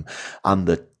time, and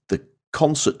the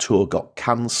concert tour got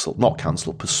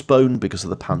postponed because of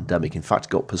the pandemic. In fact, it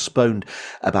got postponed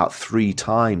about 3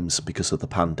 times because of the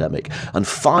pandemic. And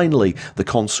finally, the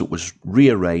concert was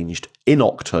rearranged in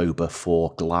October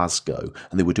for Glasgow.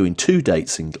 And they were doing 2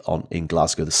 dates in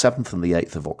Glasgow, the 7th and the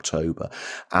 8th of October.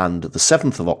 And the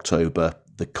 7th of October,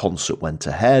 the concert went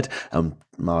ahead, and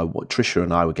Tricia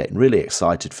and I were getting really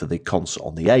excited for the concert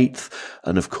on the 8th.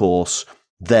 And of course,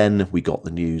 then we got the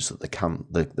news that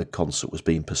the concert was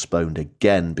being postponed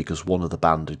again because one of the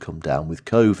band had come down with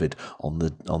COVID on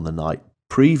the night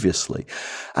previously.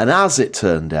 And as it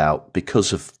turned out,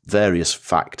 because of various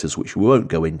factors which we won't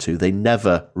go into, they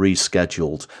never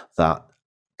rescheduled that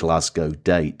Glasgow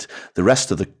date. The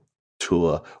rest of the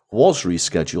tour was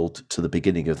rescheduled to the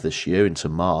beginning of this year into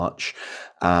March,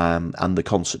 and the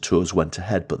concert tours went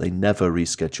ahead, but they never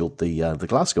rescheduled the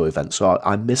Glasgow event. So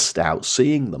I missed out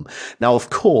seeing them. Now, of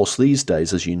course, these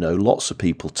days, as you know, lots of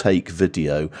people take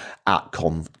video at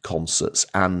concerts,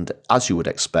 and as you would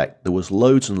expect, there was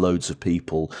loads and loads of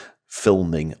people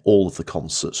filming all of the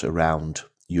concerts around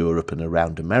Europe and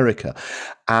around America.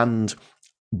 And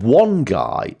one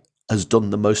guy has done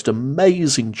the most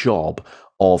amazing job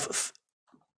of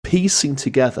piecing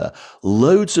together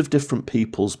loads of different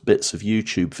people's bits of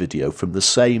YouTube video from the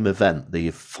same event,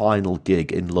 the final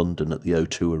gig in London at the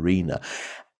O2 Arena.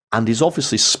 And he's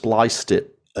obviously spliced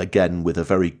it again with a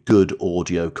very good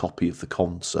audio copy of the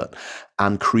concert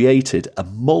and created a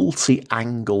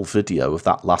multi-angle video of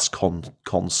that last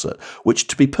concert, which,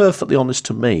 to be perfectly honest,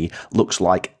 to me looks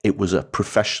like it was a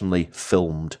professionally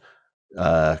filmed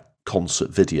concert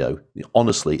video.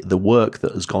 Honestly, the work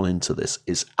that has gone into this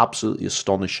is absolutely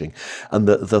astonishing. And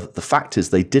the fact is,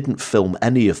 they didn't film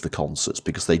any of the concerts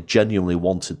because they genuinely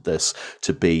wanted this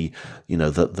to be,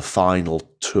 the final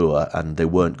tour, and they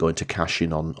weren't going to cash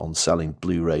in on selling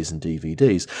Blu-rays and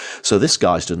DVDs. So this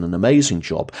guy's done an amazing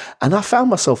job. And I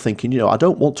found myself thinking, I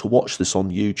don't want to watch this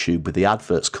on YouTube with the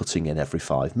adverts cutting in every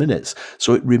 5 minutes.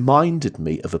 So it reminded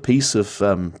me of a piece of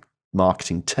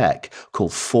marketing tech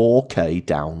called 4K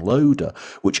Downloader,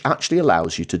 which actually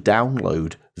allows you to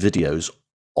download videos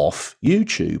off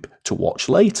YouTube to watch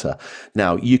later.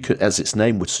 Now, you could, as its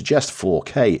name would suggest,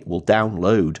 4K, it will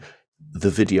download the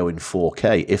video in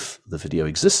 4K if the video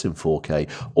exists in 4K,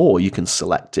 or you can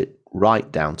select it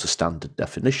right down to standard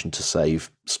definition to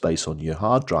save space on your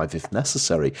hard drive if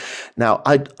necessary. Now,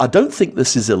 I don't think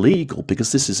this is illegal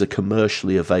because this is a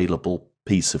commercially available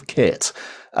piece of kit.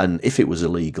 And if it was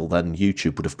illegal, then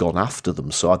YouTube would have gone after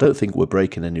them. So I don't think we're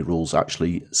breaking any rules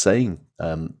actually saying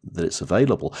that it's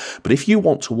available. But if you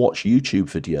want to watch YouTube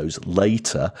videos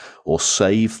later or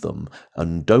save them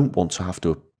and don't want to have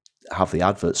the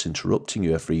adverts interrupting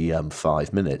you every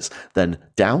 5 minutes, then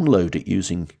download it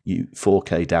using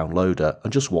 4K Downloader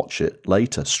and just watch it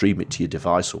later. Stream it to your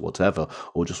device or whatever,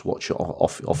 or just watch it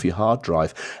off your hard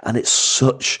drive. And it's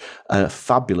such a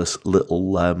fabulous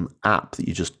little app that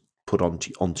you just put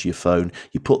onto your phone.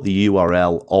 You put the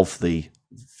URL of the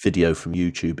video from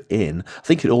YouTube in. I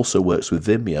think it also works with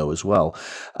Vimeo as well.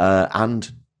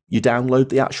 And you download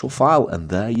the actual file, and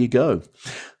there you go.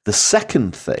 The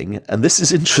second thing, and this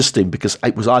is interesting because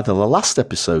it was either the last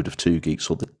episode of Two Geeks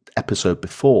or the episode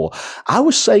before, I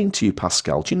was saying to you,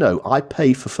 Pascal, I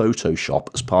pay for Photoshop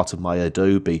as part of my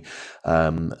Adobe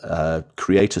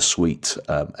Creator Suite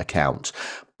account.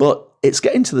 But it's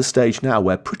getting to the stage now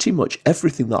where pretty much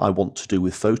everything that I want to do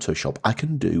with Photoshop, I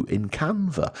can do in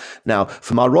Canva. Now,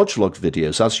 for my Rogelog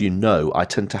videos, as you know, I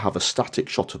tend to have a static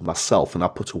shot of myself and I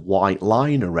put a white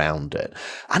line around it.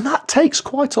 And that takes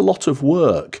quite a lot of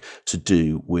work to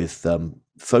do with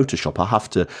Photoshop. I have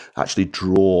to actually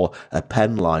draw a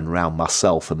pen line around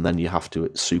myself, and then you have to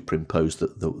superimpose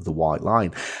the white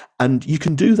line. And you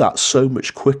can do that so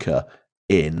much quicker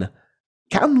in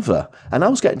Canva. And I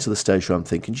was getting to the stage where I'm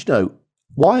thinking,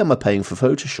 why am I paying for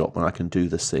Photoshop when I can do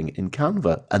this thing in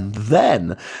Canva? And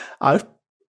then I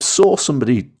saw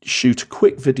somebody shoot a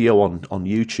quick video on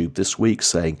YouTube this week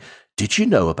saying, did you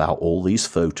know about all these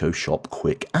Photoshop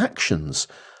quick actions?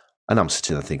 And I'm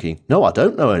sitting there thinking, no, I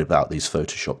don't know about these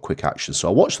Photoshop quick actions. So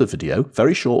I watched the video,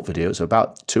 very short video, it's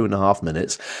about 2.5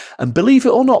 minutes. And believe it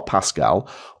or not, Pascal,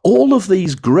 all of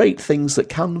these great things that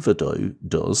Canva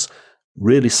does,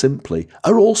 really simply,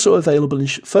 are also available in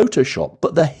Photoshop,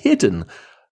 but they're hidden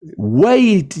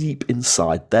way deep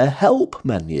inside their help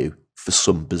menu for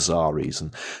some bizarre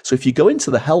reason. So if you go into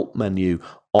the help menu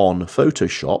on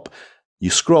Photoshop, you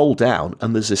scroll down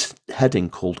and there's this heading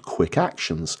called Quick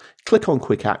Actions. Click on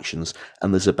Quick Actions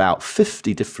and there's about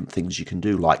 50 different things you can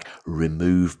do, like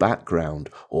remove background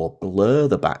or blur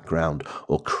the background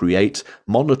or create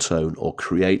monotone or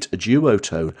create a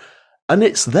duotone. And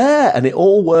it's there, and it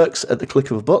all works at the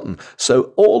click of a button.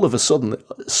 So all of a sudden,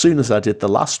 as soon as I did the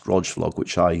last Rog vlog,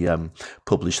 which I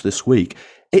published this week,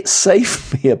 it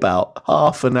saved me about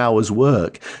half an hour's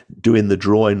work doing the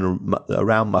drawing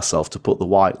around myself to put the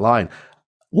white line.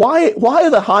 Why are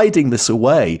they hiding this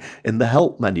away in the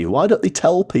help menu? Why don't they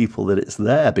tell people that it's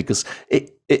there? Because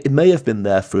it may have been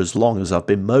there for as long as I've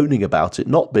been moaning about it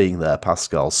not being there,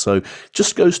 Pascal. So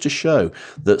just goes to show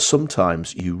that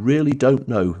sometimes you really don't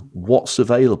know what's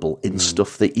available in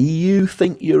stuff that you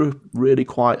think you're really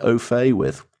quite au fait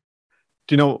with.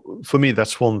 For me,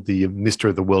 that's one of the mystery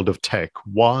of the world of tech.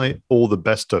 Why all the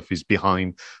best stuff is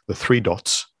behind the 3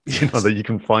 dots, that you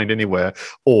can find anywhere,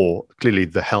 or clearly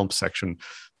the help section,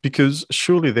 because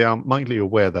surely they are mildly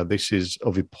aware that this is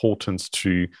of importance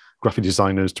to graphic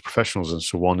designers, to professionals and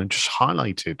so on, and just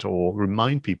highlight it or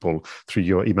remind people through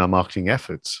your email marketing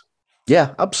efforts.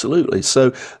 Yeah, absolutely.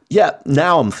 So,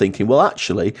 now I'm thinking, well,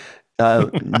 actually,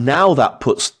 now that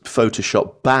puts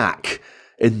Photoshop back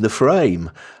in the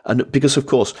frame. And because, of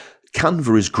course,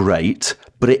 Canva is great,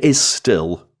 but it is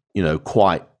still,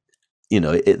 quite,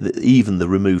 even the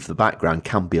remove the background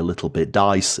can be a little bit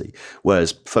dicey,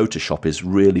 whereas Photoshop is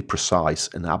really precise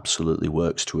and absolutely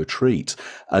works to a treat.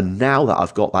 And now that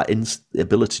I've got that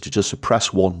ability to just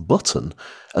press one button,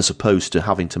 as opposed to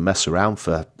having to mess around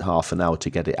for half an hour to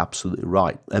get it absolutely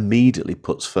right, immediately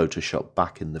puts Photoshop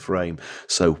back in the frame.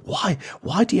 So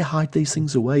why do you hide these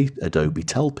things away, Adobe?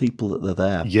 Tell people that they're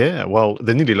there. Yeah, well,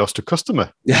 they nearly lost a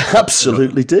customer. Yeah,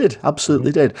 absolutely did.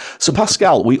 So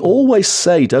Pascal, we always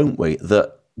say, don't we,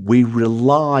 that we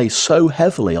rely so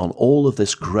heavily on all of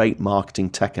this great marketing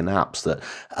tech and apps that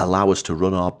allow us to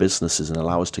run our businesses and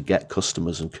allow us to get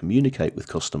customers and communicate with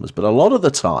customers. But a lot of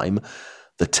the time,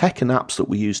 the tech and apps that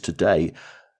we use today,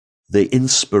 the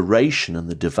inspiration and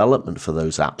the development for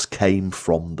those apps came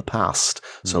from the past.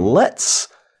 So let's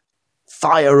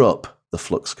fire up the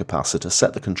flux capacitor,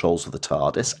 set the controls of the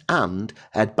TARDIS, and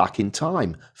head back in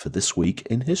time for this week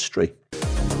in history.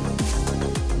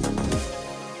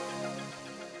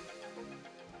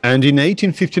 And in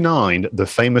 1859, the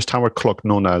famous tower clock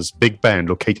known as Big Ben,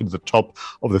 located at the top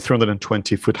of the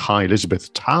 320-foot-high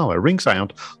Elizabeth Tower, rings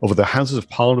out over the Houses of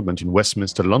Parliament in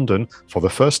Westminster, London, for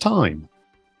the first time.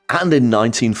 And in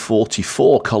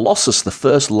 1944, Colossus, the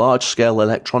first large-scale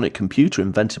electronic computer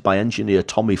invented by engineer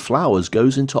Tommy Flowers,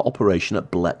 goes into operation at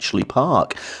Bletchley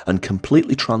Park and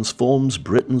completely transforms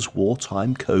Britain's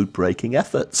wartime code-breaking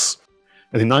efforts.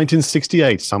 And in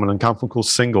 1968, Simon &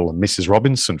 Garfunkel's single Mrs.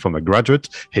 Robinson from The Graduate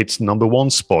hits #1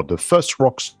 spot, the first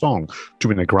rock song to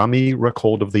win a Grammy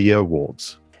Record of the Year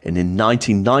awards. And in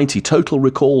 1990, Total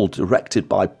Recall, directed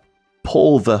by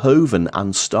Paul Verhoeven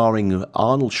and starring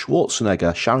Arnold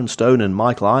Schwarzenegger, Sharon Stone and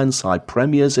Michael Ironside,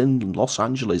 premieres in Los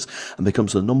Angeles and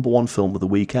becomes the #1 film of the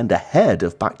weekend, ahead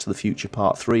of Back to the Future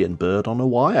Part 3 and Bird on a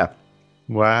Wire.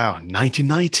 Wow,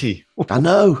 1990. I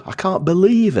know, I can't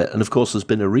believe it. And of course, there's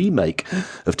been a remake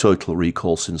of Total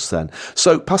Recall since then.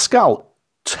 So, Pascal,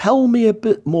 tell me a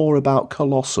bit more about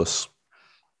Colossus.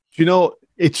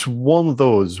 It's one of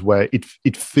those where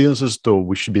it feels as though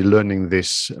we should be learning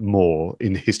this more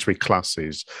in history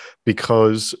classes,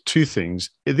 because two things.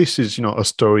 This is, a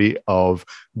story of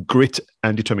grit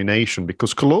and determination,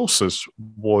 because Colossus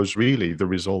was really the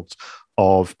result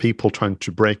of people trying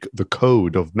to break the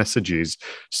code of messages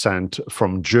sent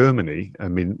from Germany. I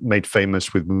mean, made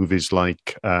famous with movies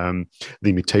like The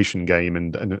Imitation Game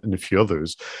and a few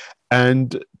others.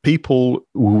 And people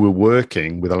who were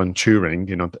working with Alan Turing,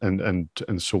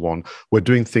 and so on, were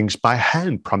doing things by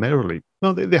hand primarily.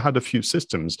 Well, they had a few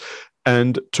systems.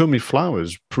 And Tommy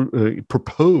Flowers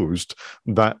proposed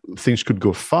that things could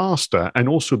go faster and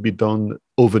also be done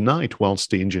overnight whilst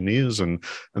the engineers and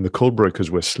the code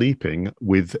breakers were sleeping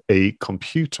with a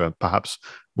computer, perhaps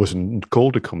wasn't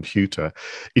called a computer.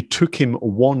 It took him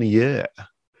 1 year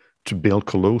to build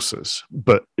Colossus,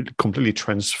 but it completely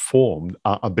transformed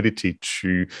our ability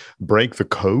to break the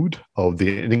code of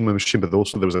the Enigma machine. But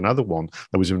also there was another one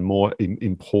that was even more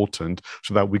important,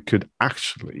 so that we could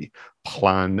actually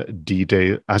plan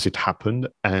D-Day as it happened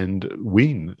and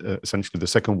win. Essentially, the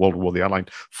Second World War, the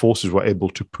Allied forces were able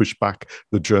to push back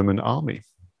the German army.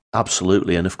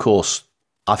 Absolutely. And of course,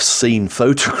 I've seen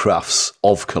photographs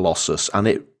of Colossus, and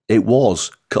it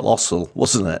was colossal,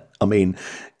 wasn't it? I mean,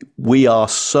 we are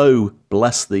so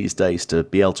blessed these days to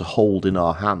be able to hold in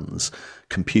our hands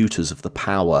computers of the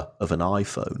power of an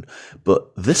iPhone. But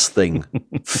this thing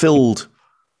filled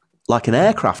like an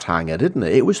aircraft hangar, didn't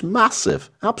it? It was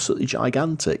massive, absolutely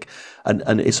gigantic.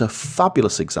 And it's a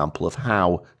fabulous example of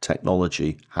how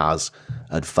technology has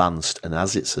advanced. And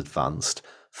as it's advanced,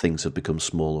 things have become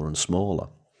smaller and smaller.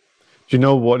 Do you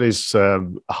know what is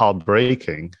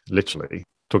heartbreaking, literally?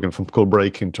 Talking from code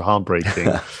breaking to heartbreaking.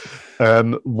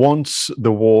 Once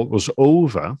the war was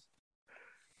over,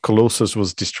 Colossus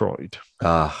was destroyed.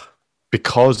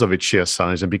 Because of its sheer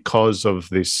size and because of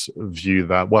this view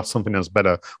that, well, something else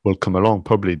better will come along,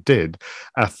 probably did.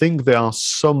 I think there are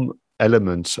some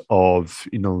elements of,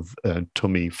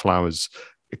 Tommy Flowers'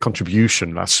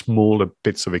 contribution, like smaller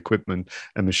bits of equipment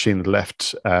and machine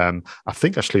left, I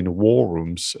think actually in the war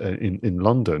rooms in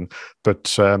London.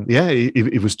 But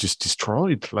it was just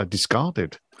destroyed, like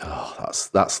discarded. Oh,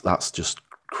 that's just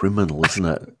criminal, isn't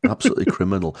it? Absolutely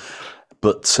criminal.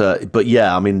 But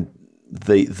yeah, I mean,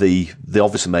 they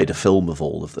obviously made a film of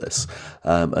all of this,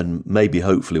 and maybe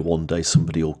hopefully one day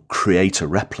somebody will create a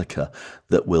replica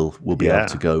that we'll be able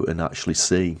to go and actually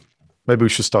see. Maybe we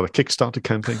should start a Kickstarter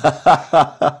campaign.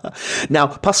 Now,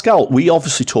 Pascal, we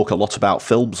obviously talk a lot about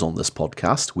films on this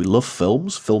podcast. We love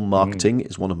films. Film marketing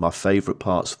is one of my favourite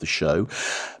parts of the show.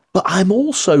 But I'm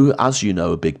also, as you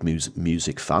know, a big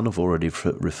music fan. I've already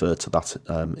referred to that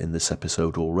in this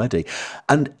episode already.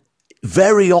 And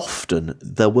very often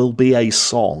there will be a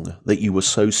song that you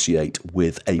associate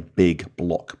with a big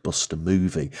blockbuster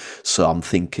movie. So I'm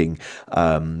thinking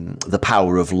The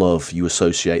Power of Love, you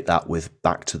associate that with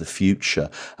Back to the Future.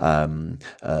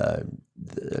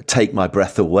 Take My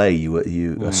Breath Away,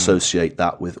 you associate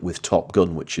that with Top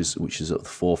Gun, which is at the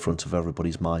forefront of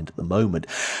everybody's mind at the moment.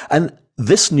 And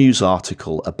this news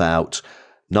article about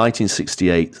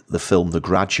 1968, the film The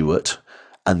Graduate,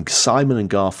 and Simon and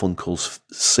Garfunkel's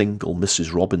single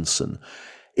Mrs. Robinson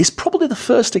is probably the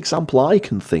first example I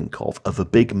can think of a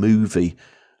big movie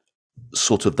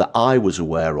sort of that I was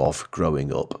aware of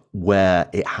growing up where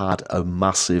it had a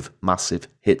massive, massive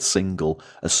hit single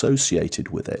associated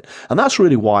with it. And that's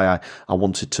really why I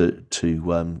wanted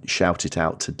to shout it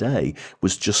out today,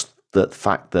 was just the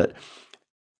fact that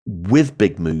with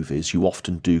big movies, you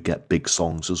often do get big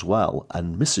songs as well.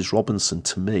 And Mrs. Robinson,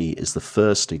 to me, is the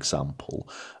first example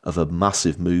of a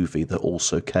massive movie that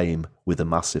also came with a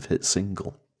massive hit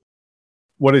single.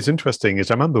 What is interesting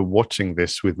is I remember watching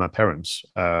this with my parents,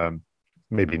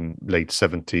 maybe in late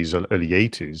 70s or early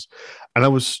 80s, and I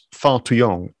was far too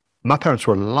young. My parents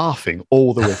were laughing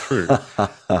all the way through.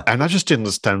 And I just didn't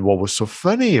understand what was so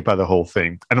funny about the whole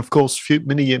thing. And of course,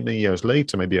 many years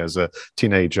later, maybe as a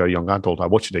teenager, young adult, I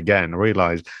watched it again and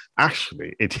realized,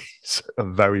 actually, it is a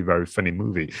very, very funny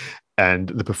movie. And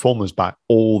the performance by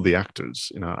all the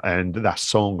actors, and that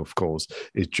song, of course,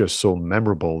 is just so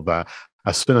memorable that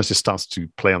as soon as it starts to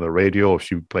play on the radio, or if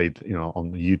you played,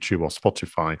 on YouTube or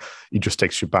Spotify, it just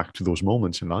takes you back to those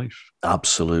moments in life.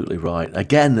 Absolutely right.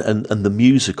 Again, and the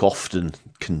music often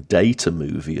can date a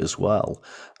movie as well.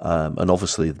 And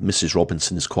obviously, Mrs.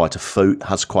 Robinson is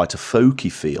has quite a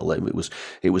folky feel.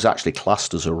 It was actually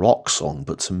classed as a rock song,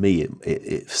 but to me,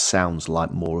 it sounds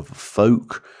like more of a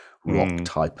folk rock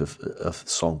type of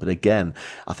song. But again,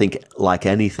 I think like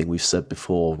anything we've said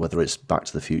before, whether it's Back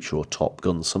to the Future or Top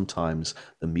Gun, sometimes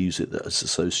the music that is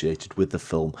associated with the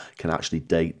film can actually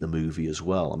date the movie as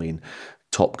well. I mean,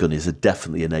 Top Gun is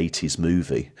definitely an 80s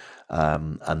movie,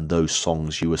 and those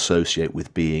songs you associate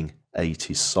with being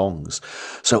 80s songs.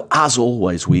 So as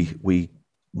always, we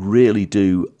really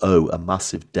do owe a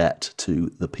massive debt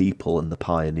to the people and the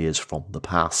pioneers from the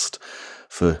past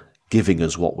for giving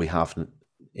us what we have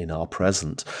in our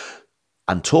present.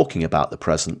 And talking about the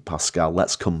present, Pascal,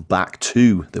 let's come back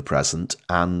to the present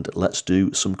and let's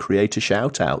do some creator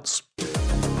shout-outs.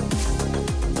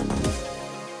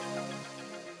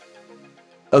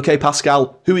 Okay,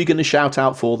 Pascal, who are you going to shout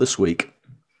out for this week?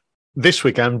 This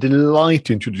week, I'm delighted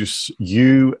to introduce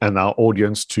you and our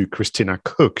audience to Christina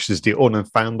Cook. She's the owner and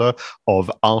founder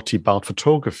of Artibart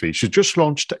Photography. She's just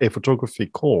launched a photography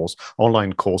course,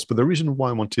 online course. But the reason why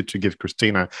I wanted to give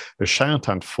Christina a shout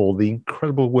out for the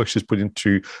incredible work she's put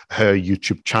into her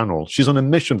YouTube channel. She's on a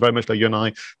mission, very much like you and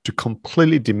I, to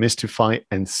completely demystify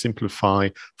and simplify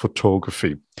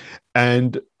photography.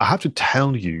 And I have to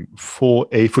tell you, for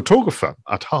a photographer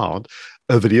at heart,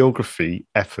 her videography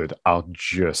effort are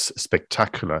just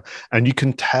spectacular. And you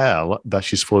can tell that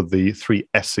she's for the 3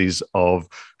 S's of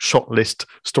shortlist,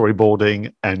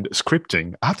 storyboarding, and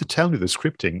scripting. I have to tell you, the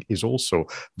scripting is also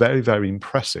very, very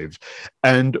impressive.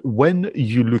 And when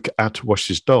you look at what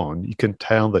she's done, you can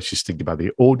tell that she's thinking about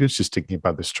the audience, she's thinking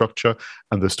about the structure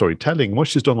and the storytelling. What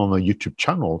she's done on her YouTube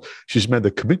channel, she's made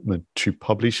the commitment to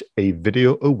publish a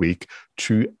video a week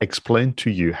to explain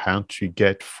to you how to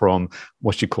get from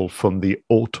what she called from the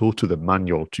auto to the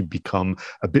manual, to become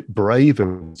a bit braver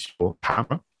with your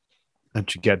camera and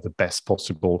to get the best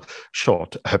possible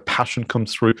shot. Her passion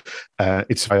comes through.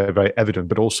 It's very, very evident,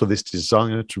 but also this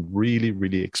desire to really,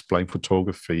 really explain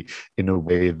photography in a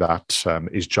way that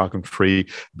is jargon-free,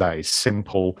 that is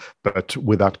simple, but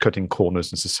without cutting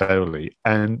corners necessarily.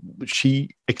 And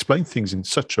she explains things in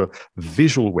such a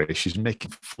visual way. She's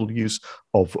making full use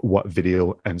of what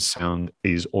video and sound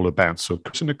is all about. So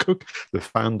Christina Cook, the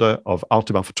founder of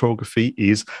Artibart Photography,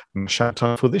 is my shout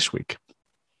out for this week.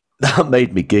 That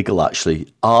made me giggle,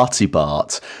 actually.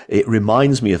 Artibart. It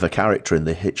reminds me of a character in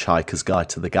The Hitchhiker's Guide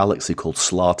to the Galaxy called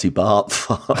Slarty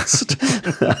Bartfast.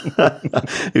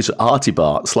 It's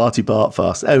Artibart, Slarty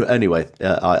Bartfast. Oh, anyway,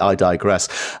 I digress.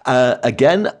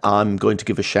 Again, I'm going to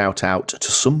give a shout out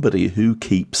to somebody who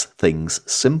keeps things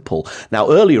simple.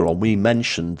 Now, earlier on, we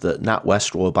mentioned that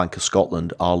NatWest, Royal Bank of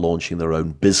Scotland, are launching their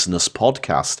own business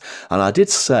podcast. And I did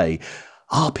say,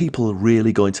 are people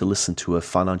really going to listen to a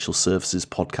financial services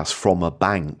podcast from a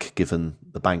bank, given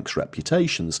the bank's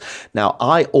reputations? Now,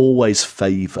 I always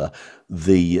favour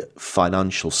the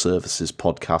financial services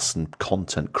podcasts and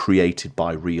content created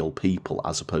by real people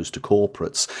as opposed to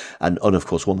corporates. And of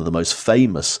course, one of the most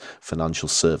famous financial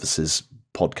services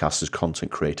podcasters,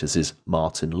 content creators is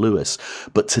Martin Lewis.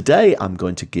 But today I'm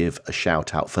going to give a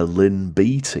shout out for Lynn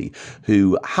Beattie,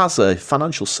 who has a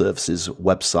financial services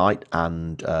website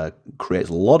and creates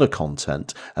a lot of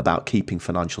content about keeping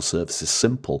financial services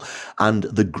simple. And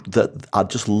I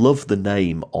just love the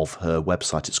name of her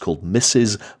website. It's called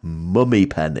Mrs.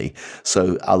 Mummy-Penny.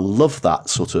 So I love that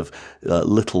sort of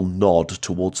little nod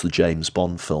towards the James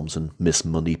Bond films, and Miss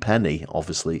Moneypenny,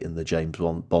 obviously in the James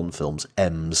Bond films,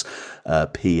 M's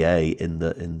PA in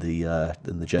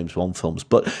the James Bond films.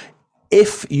 But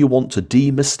if you want to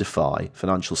demystify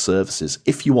financial services,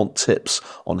 if you want tips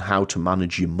on how to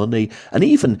manage your money and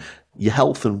even your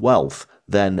health and wealth,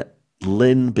 then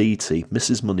Lynn Beattie,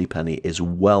 Mrs. Moneypenny, is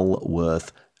well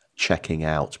worth checking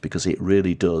out, because it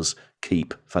really does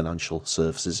keep financial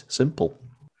services simple.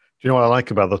 You know what I like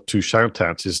about the two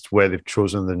shout-outs is where they've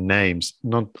chosen the names,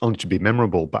 not only to be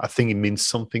memorable, but I think it means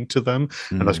something to them,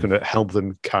 and that's going to help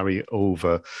them carry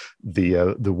over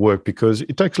the work, because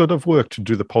it takes a lot of work to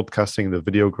do the podcasting and the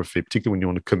videography, particularly when you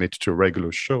want to commit to a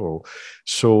regular show.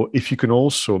 So if you can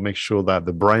also make sure that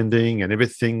the branding and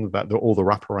everything, that all the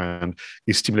wraparound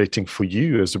is stimulating for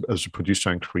you as a producer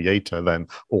and creator, then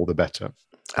all the better.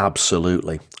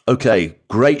 Absolutely. Okay,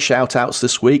 great shout outs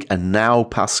this week. And now,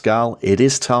 Pascal, it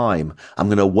is time. I'm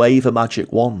going to wave a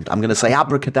magic wand. I'm going to say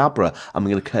abracadabra. I'm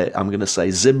going to say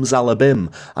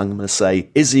zimzalabim. I'm going to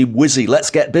say izzy wizzy. Let's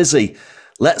get busy.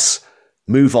 Let's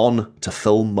move on to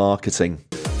film marketing.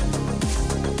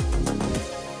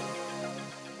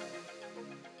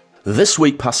 This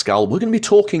week, Pascal, we're going to be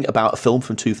talking about a film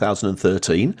from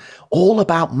 2013, all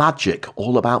about magic,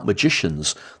 all about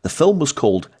magicians. The film was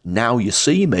called Now You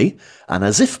See Me, and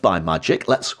as if by magic,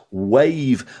 let's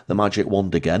wave the magic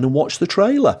wand again and watch the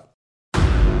trailer.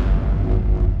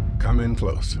 Come in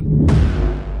close,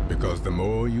 because the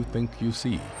more you think you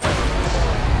see,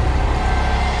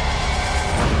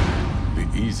 the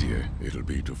easier it'll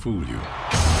be to fool you.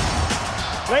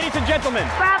 Ladies and gentlemen,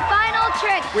 for our final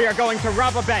trick, we are going to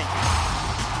rob a bank.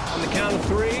 On the count of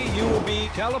 3, you will be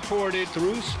teleported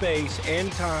through space and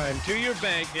time to your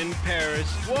bank in Paris.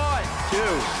 1, 2, 3.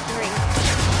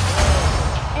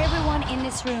 Everyone in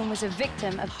this room was a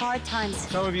victim of hard times.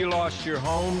 Some of you lost your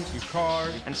homes, your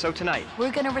cars. And so tonight,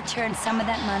 we're going to return some of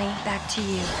that money back to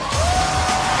you.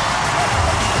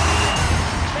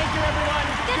 Thank you, everyone.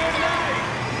 Good night.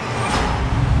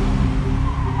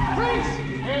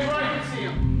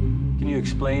 Can you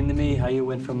explain to me how you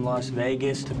went from Las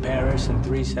Vegas to Paris in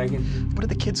 3 seconds? What do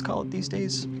the kids call it these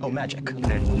days? Oh, magic.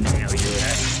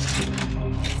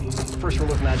 first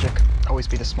rule of magic, always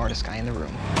be the smartest guy in the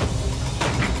room.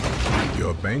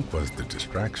 Your bank was the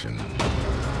distraction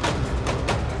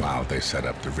while they set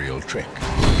up the real trick.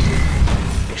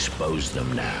 Expose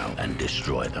them now and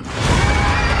destroy them.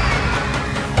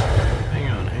 Hang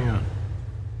on.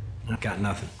 I got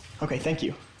nothing. Okay, thank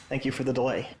you. Thank you for the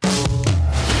delay.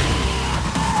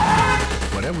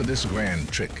 Whatever this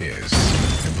grand trick is,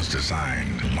 it was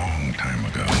designed a long time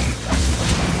ago.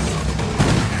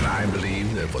 And I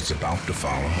believe that what's about to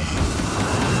follow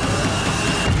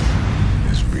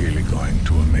is really going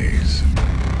to amaze.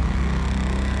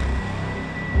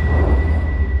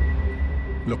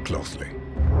 Look closely.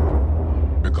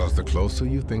 Because the closer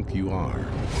you think you are,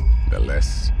 the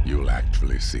less you'll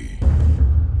actually see.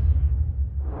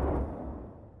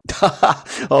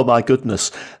 Oh my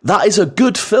goodness. That is a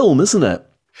good film, isn't it?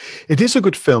 It is a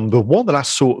good film, the one that I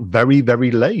saw very,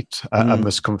 very late, I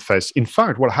must confess. In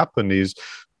fact, what happened is,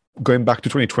 going back to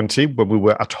 2020, when we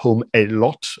were at home a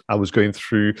lot, I was going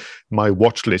through my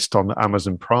watch list on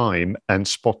Amazon Prime and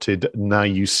spotted Now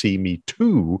You See Me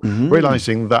 2,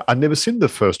 realizing that I'd never seen the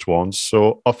first one.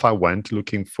 So off I went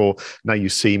looking for Now You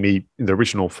See Me, the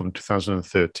original from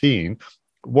 2013.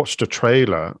 Watched the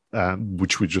trailer,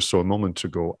 which we just saw a moment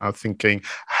ago. I'm thinking,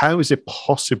 how is it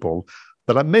possible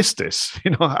that I missed this?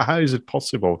 How is it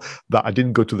possible that I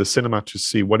didn't go to the cinema to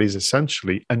see what is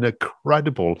essentially an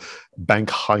incredible bank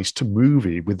heist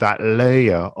movie with that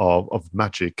layer of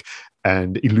magic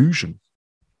and illusion?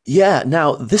 Yeah,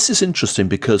 now this is interesting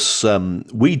because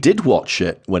we did watch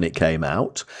it when it came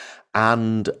out,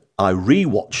 and I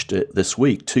rewatched it this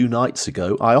week, 2 nights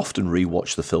ago. I often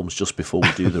rewatch the films just before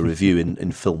we do the review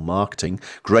in film marketing.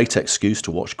 Great excuse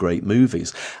to watch great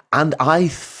movies. And I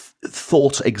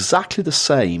thought exactly the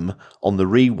same on the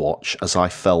rewatch as I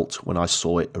felt when I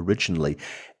saw it originally,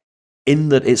 in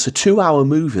that it's a 2-hour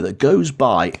movie that goes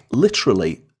by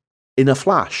literally in a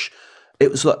flash.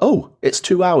 It was like, oh, it's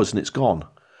 2 hours and it's gone.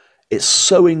 It's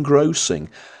so engrossing.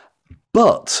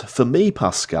 But for me,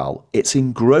 Pascal, it's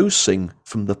engrossing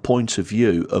from the point of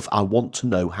view of I want to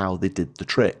know how they did the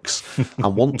tricks. I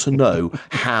want to know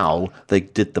how they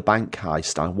did the bank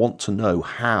heist. I want to know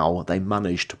how they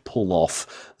managed to pull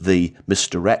off the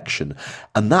misdirection.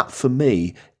 And that, for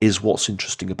me, is what's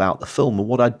interesting about the film. And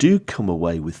what I do come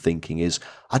away with thinking is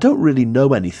I don't really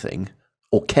know anything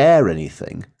or care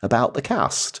anything about the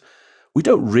cast. We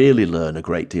don't really learn a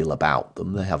great deal about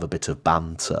them. They have a bit of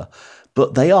banter.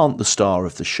 But they aren't the star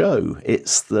of the show.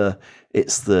 It's the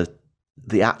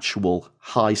actual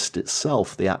heist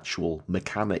itself, the actual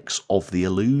mechanics of the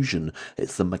illusion.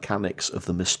 It's the mechanics of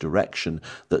the misdirection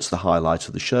that's the highlight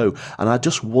of the show. And I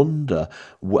just wonder,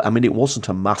 I mean, it wasn't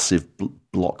a massive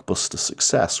blockbuster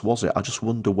success, was it? I just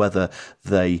wonder whether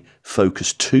they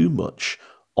focused too much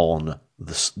on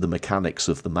the mechanics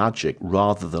of the magic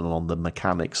rather than on the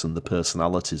mechanics and the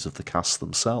personalities of the cast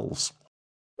themselves.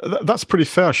 That's pretty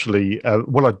fair, actually.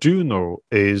 What I do know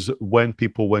is when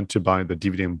people went to buy the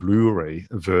DVD and Blu-ray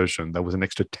version, there was an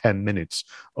extra 10 minutes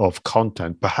of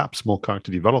content, perhaps more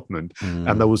character development,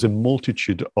 and there was a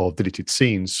multitude of deleted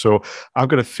scenes. So I've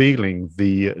got a feeling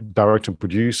the director and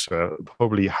producer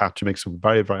probably had to make some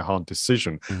very, very hard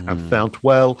decision and felt,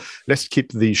 well, let's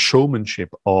keep the showmanship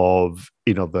of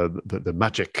the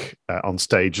magic on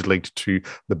stage linked to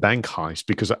the bank heist,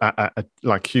 because I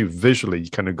like you, visually,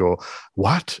 you kind of go,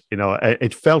 what?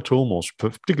 It felt almost,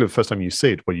 particularly the first time you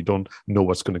see it, where you don't know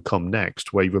what's going to come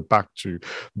next, where you were back to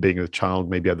being a child,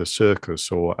 maybe at the circus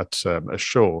or at a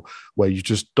show, where you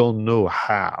just don't know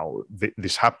how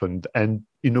this happened. And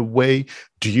in a way,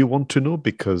 do you want to know?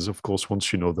 Because, of course,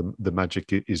 once you know, the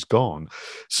magic is gone.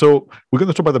 So we're going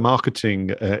to talk about the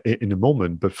marketing in a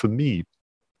moment. But for me,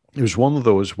 it was one of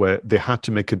those where they had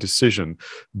to make a decision.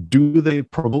 Do they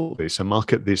promote this and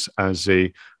market this as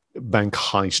a bank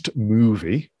heist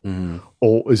movie,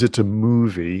 or is it a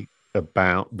movie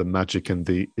about the magic and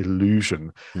the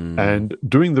illusion? And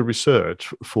doing the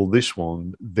research for this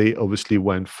one, they obviously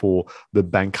went for the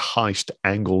bank heist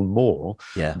angle more,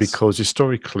 because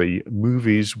historically,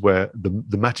 movies where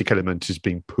the magic element is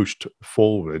being pushed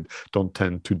forward don't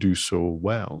tend to do so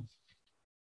well.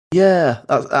 Yeah,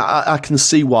 I can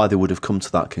see why they would have come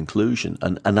to that conclusion.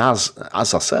 And as I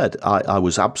said, I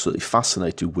was absolutely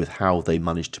fascinated with how they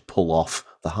managed to pull off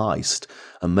the heist,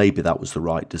 and maybe that was the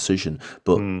right decision.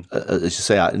 But as you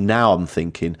say, now I'm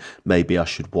thinking maybe I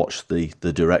should watch the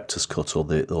director's cut or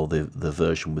the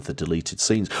version with the deleted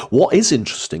scenes. What is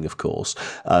interesting, of course,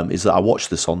 is that I watched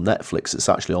this on Netflix. It's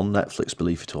actually on Netflix,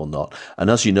 believe it or not.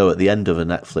 And as you know, at the end of a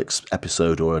Netflix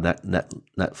episode or a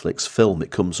Netflix film,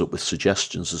 it comes up with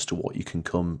suggestions as to what you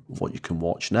can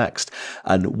watch next.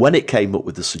 And when it came up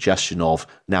with the suggestion of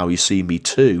Now You See Me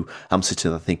Too, I'm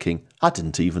sitting there thinking, I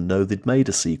didn't even know they'd made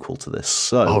a sequel to this.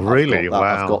 So really?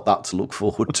 I've got that to look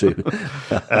forward to.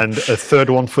 And a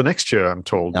third one for next year, I'm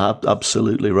told.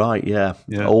 Absolutely right, yeah.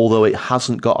 Although it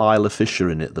hasn't got Isla Fisher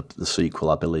in it, the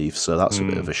sequel, I believe. So that's a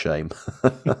bit of a shame.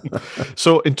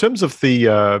 So in terms of the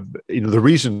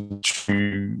reason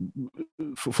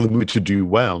for the movie to do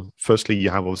well, firstly, you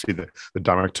have obviously the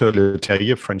director,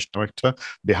 Leterrier, French director,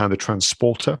 behind The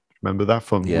Transporter. Remember that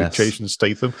from with Jason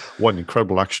Statham? What an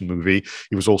incredible action movie.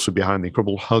 He was also behind The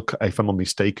Incredible Hulk, if I'm not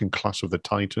mistaken, Clash of the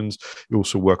Titans. He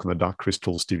also worked on the Dark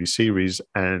Crystals TV series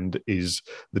and is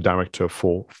the director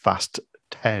for Fast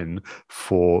 10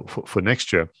 for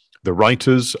next year. The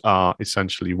writers are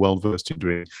essentially well-versed in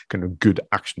doing kind of good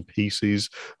action pieces,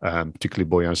 particularly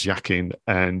Boyaz Yakin,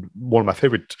 and one of my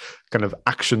favorite kind of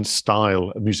action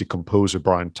style music composer,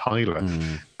 Brian Tyler.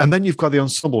 And then you've got the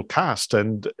ensemble cast,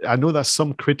 and I know that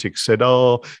some critics said,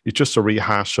 oh, it's just a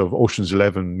rehash of Ocean's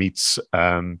 11 meets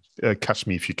Catch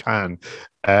Me If You Can.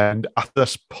 And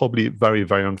that's probably very,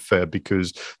 very unfair,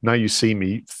 because Now You See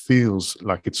Me feels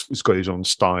like it's got its own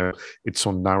style, its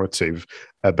own narrative.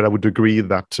 But I would agree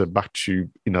that back to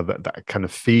that kind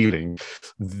of feeling,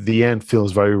 the end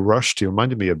feels very rushed. It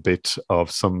reminded me a bit of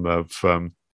some of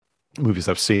movies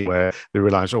I've seen where they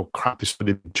realize, oh crap, it's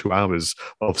only 2 hours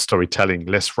of storytelling.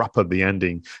 Let's wrap up the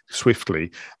ending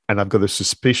swiftly. And I've got a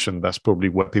suspicion that's probably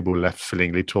where people left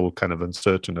feeling a little kind of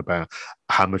uncertain about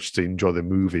how much they enjoy the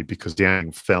movie, because the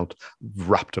ending felt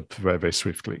wrapped up very, very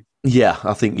swiftly. Yeah,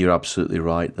 I think you're absolutely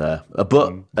right there.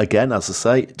 But again, as I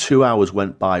say, 2 hours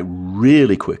went by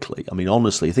really quickly. I mean,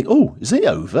 honestly, you think, oh, is it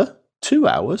over? 2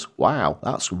 hours? Wow,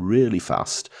 that's really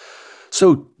fast.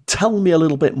 So tell me a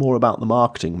little bit more about the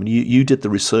marketing. I mean, you did the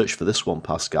research for this one,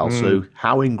 Pascal. So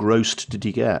how engrossed did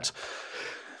you get?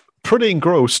 Pretty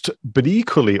engrossed, but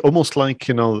equally almost like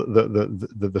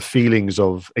the feelings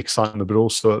of excitement, but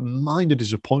also a minor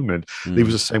disappointment. It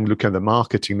was the same looking at the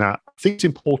marketing. Now, think it's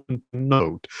important to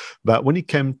note that when it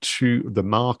came to the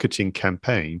marketing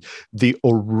campaign, the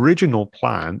original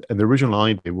plan and the original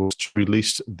idea was to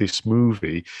release this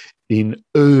movie in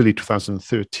early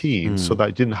 2013, so that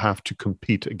it didn't have to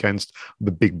compete against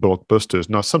the big blockbusters.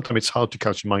 Now, sometimes it's hard to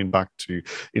catch your mind back to,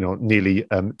 nearly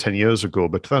 10 years ago,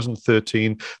 but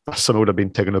 2013, that summer would have been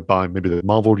taken up by maybe the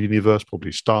Marvel Universe,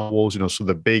 probably Star Wars, so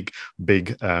the big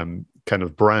kind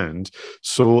of brand.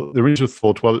 So the original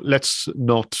thought, well, let's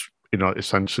not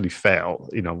essentially fail,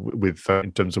 with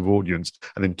in terms of audience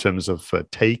and in terms of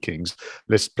takings.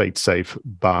 Let's play it safe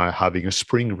by having a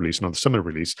spring release, not a summer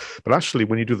release. But actually,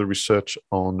 when you do the research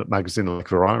on magazines like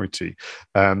Variety,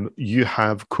 you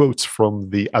have quotes from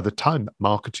the, at the time,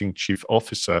 marketing chief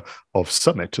officer of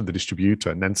Summit, the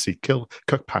distributor, Nancy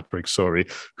Kirkpatrick,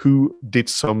 who did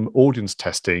some audience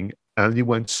testing. And it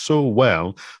went so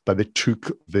well that they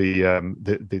took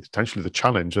potentially the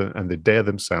challenge and they dared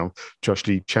themselves to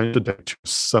actually change the date to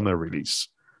summer release.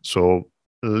 So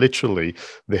literally,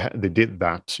 they did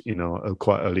that,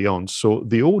 quite early on. So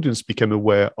the audience became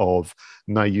aware of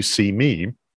Now You See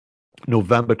Me,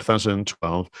 November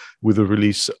 2012, with the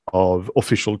release of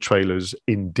official trailers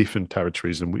in different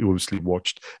territories. And we obviously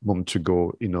watched a moment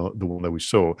ago, the one that we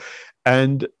saw.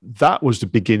 And that was the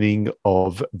beginning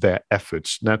of their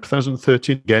efforts. Now,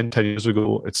 2013, again, 10 years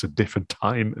ago, it's a different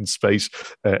time and space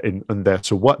in there.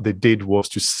 So what they did was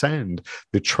to send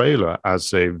the trailer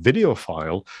as a video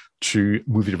file to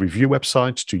movie review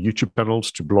websites, to YouTube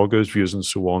channels, to bloggers, viewers, and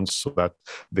so on, so that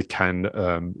they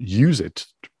can use it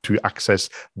to access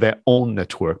their own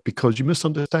network. Because you must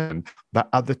understand that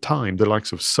at the time, the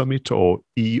likes of Summit or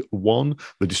E1,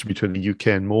 the distributor in the UK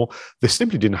and more, they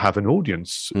simply didn't have an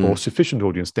audience or sufficient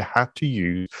audience. They had to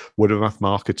use word of mouth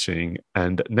marketing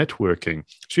and networking.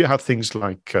 So you have things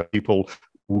like people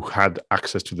who had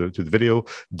access to the video,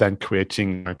 then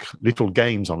creating like little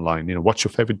games online. What's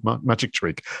your favorite magic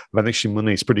trick? Vanishing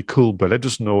money is pretty cool, but let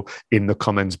us know in the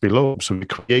comments below. So we're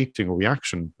creating a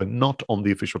reaction, but not on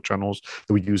the official channels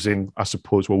that we're using, I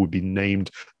suppose, what would be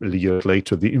named a year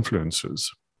later, the influencers.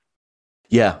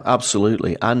 Yeah,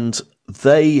 absolutely. And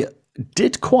they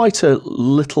did quite a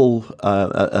little,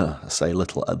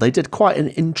 they did quite an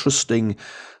interesting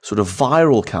sort of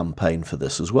viral campaign for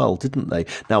this as well, didn't they?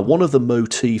 Now, one of the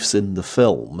motifs in the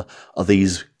film are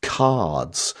these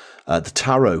cards, the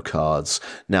tarot cards.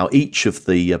 Now, each of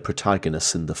the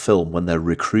protagonists in the film, when they're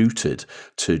recruited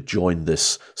to join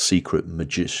this secret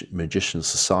magician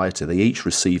society, they each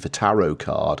receive a tarot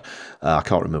card. I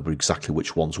can't remember exactly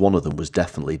which ones. One of them was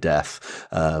definitely death.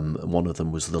 One of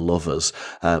them was the lovers.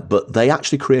 But they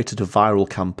actually created a viral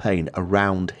campaign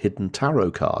around hidden tarot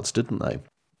cards, didn't they?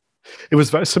 It was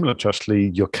very similar to actually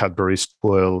your Cadbury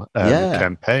Spoil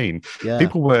campaign. Yeah.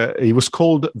 It was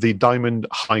called the Diamond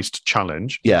Heist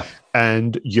Challenge. Yeah.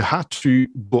 And you had to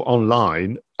go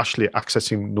online, actually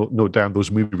accessing, no doubt,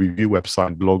 those movie review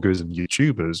websites, bloggers and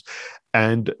YouTubers,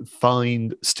 and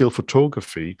find still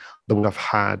photography that would have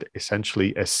had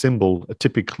essentially a symbol,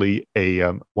 typically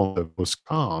one of those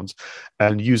cards,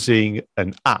 and using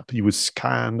an app, you would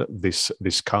scan this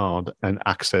card and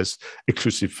access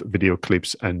exclusive video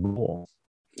clips and more.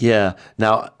 Yeah.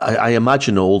 Now, I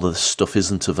imagine all this stuff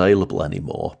isn't available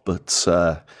anymore, but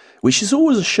which is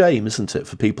always a shame, isn't it,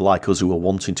 for people like us who are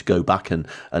wanting to go back and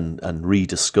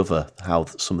rediscover how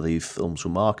some of these films were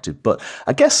marketed. But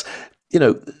I guess,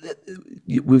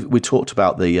 we talked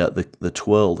about the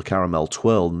twirl, the caramel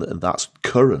twirl, and that's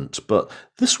current, but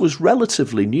this was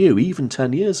relatively new, even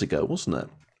 10 years ago, wasn't it?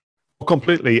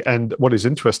 Completely. And what is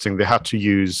interesting, they had to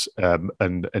use an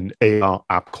AR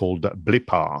app called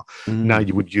Blipar. Now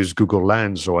you would use Google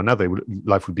Lens or another.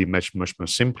 Life would be much, much more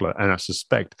simpler. And I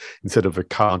suspect instead of a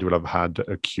card, you would have had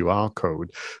a QR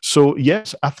code. So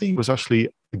yes, I think it was actually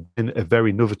again a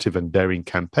very innovative and daring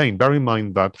campaign. Bear in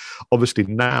mind that obviously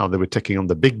now they were taking on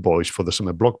the big boys for the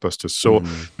summer blockbusters. So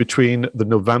between the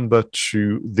November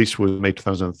to this was May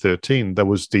 2013, there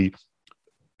was the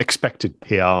expected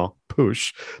PR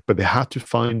push, but they had to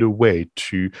find a way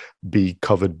to be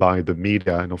covered by the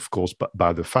media and, of course,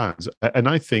 by the fans. And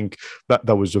I think that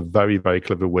was a very, very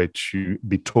clever way to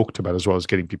be talked about, as well as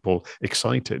getting people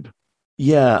excited.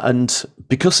 Yeah, and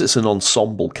because it's an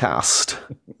ensemble cast,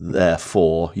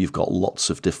 therefore you've got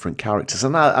lots of different characters.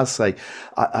 And I say,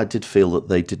 I did feel that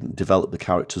they didn't develop the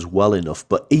characters well enough,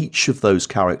 but each of those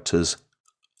characters,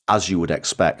 as you would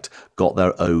expect, got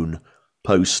their own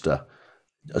poster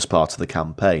as part of the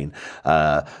campaign.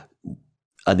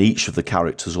 And each of the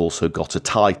characters also got a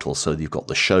title. So you've got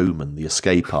the showman, the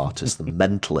escape artist, the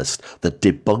mentalist, the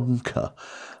debunker.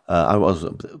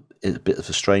 a bit of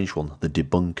a strange one. The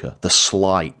debunker, the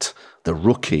slight, the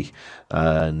rookie,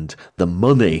 and the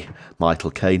money.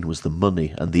 Michael Caine was the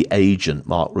money, and the agent,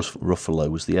 Mark Ruffalo,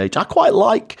 was the agent. I quite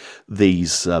like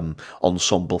these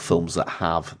ensemble films that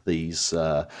have these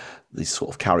sort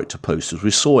of character posters.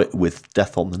 We saw it with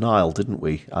Death on the Nile, didn't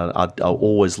we? I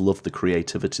always love the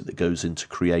creativity that goes into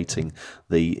creating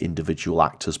the individual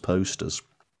actors' posters.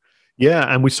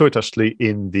 Yeah, and we saw it actually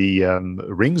in the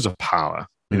Rings of Power.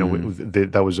 You know,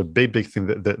 that was a big thing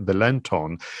that they lent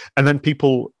on. And then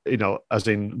people, you know, as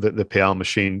in the PR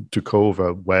machine took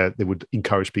over, where they would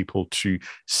encourage people to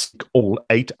seek all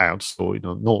 8 out. So, you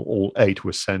know, not all 8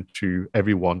 were sent to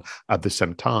everyone at the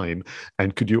same time.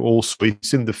 And could you also,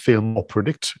 it's in the film, or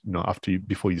predict, you know,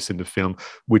 before you see the film,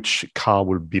 which car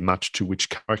will be matched to which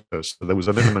characters. So there was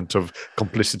an element of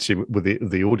complicity with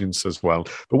the audience as well.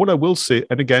 But what I will say,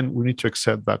 and again, we need to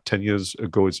accept that 10 years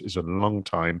ago is a long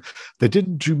time, they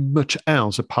didn't do much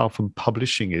else apart from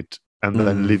publishing it and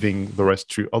then leaving the rest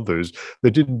to others. They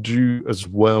didn't do as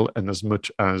well and as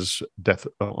much as Death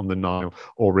on the Nile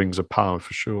or Rings of Power,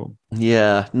 for sure.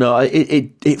 Yeah, no,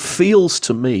 it feels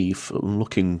to me, from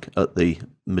looking at the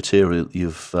material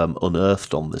you've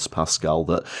unearthed on this, Pascal,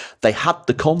 that they had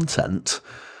the content,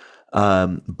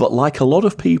 but like a lot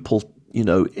of people, you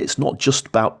know, it's not just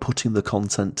about putting the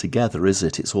content together, is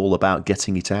it? It's all about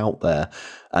getting it out there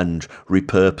and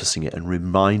repurposing it and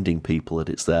reminding people that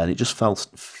it's there. And it just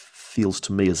feels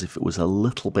to me as if it was a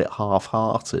little bit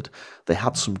half-hearted. They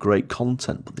had some great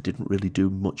content, but they didn't really do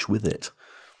much with it.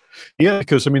 Yeah,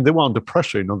 because, I mean, they were under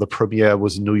pressure. You know, the premiere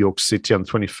was in New York City on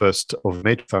 21st of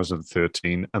May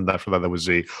 2013, and after that there was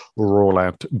a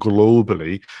rollout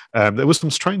globally. There was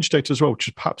some strange data as well, which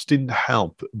perhaps didn't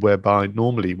help, whereby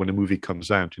normally when a movie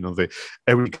comes out, you know,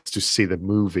 everyone gets to see the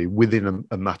movie within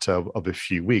a matter of a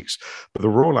few weeks. But the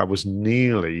rollout was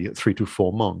nearly 3 to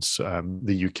 4 months.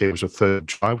 The UK was the 3rd of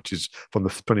July, which is from the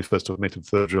 21st of May to the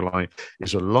 3rd of July,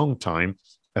 is a long time.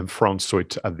 And France saw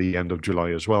it at the end of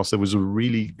July as well. So there was a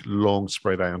really long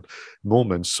spread out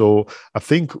moment. So I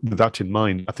think with that in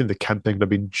mind, I think the campaign could have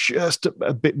been just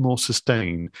a bit more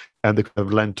sustained, and they could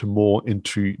have lent more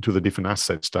into the different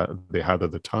assets that they had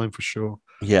at the time, for sure.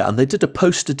 Yeah, and they did a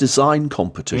poster design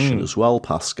competition as well,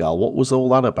 Pascal. What was all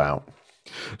that about?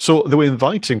 So they were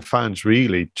inviting fans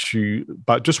really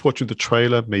by just watching the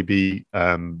trailer, maybe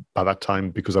by that time,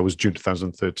 because I was June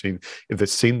 2013, if they'd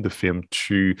seen the film,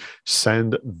 to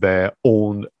send their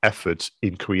own efforts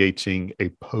in creating a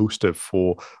poster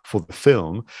for the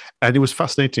film. And it was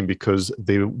fascinating because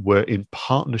they were in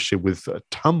partnership with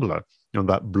Tumblr, on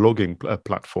that blogging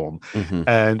platform.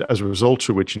 And as a result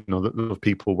of which, you know, a lot of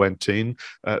people went in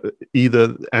and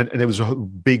there was a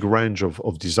big range of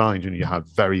designs. You know, you had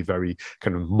very, very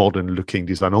kind of modern looking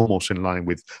design, almost in line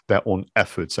with their own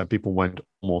efforts. And people went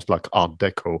almost like Art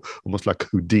Deco, almost like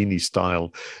Houdini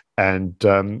style. And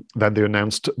then they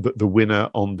announced the winner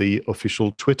on the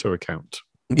official Twitter account.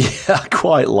 Yeah, I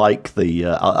quite like the.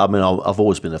 I mean, I've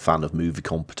always been a fan of movie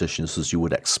competitions, as you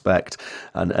would expect,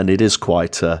 and it is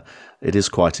quite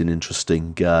an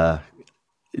interesting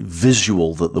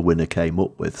visual that the winner came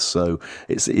up with. So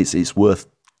it's worth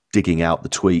digging out the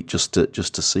tweet just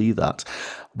to see that.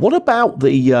 What about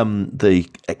the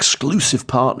exclusive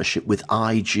partnership with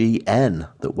IGN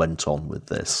that went on with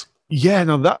this? Yeah,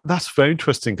 no, that's very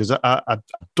interesting, because I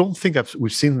don't think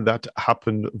we've seen that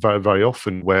happen very, very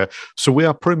often. So we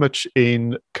are pretty much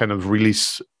in kind of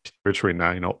release territory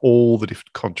now. You know, all the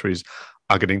different countries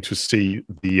are getting to see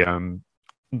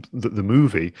the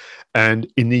movie, and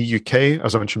in the UK,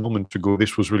 as I mentioned a moment ago,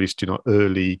 this was released, you know,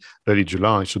 early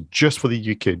July. So just for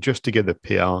the UK, just to get the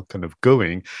PR kind of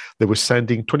going, they were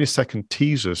sending 20-second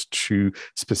teasers to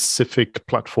specific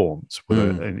platforms.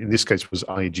 In this case, it was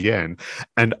IGN,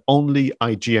 and only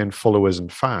IGN followers and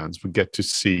fans would get to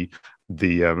see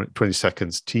the 20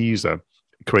 seconds teaser,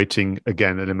 creating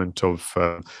again an element of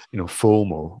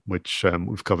FOMO, which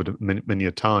we've covered many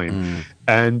a time.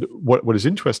 And what is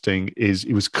interesting is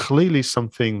it was clearly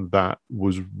something that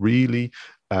was really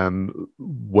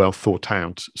well thought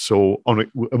out. So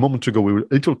a moment ago, we were a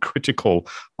little critical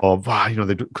of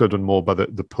they could have done more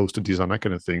about the poster design, that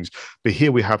kind of things. But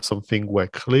here we have something where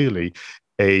clearly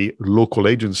a local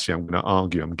agency, I'm going to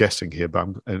argue, I'm guessing here, but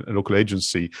a local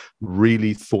agency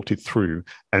really thought it through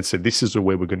and said, this is the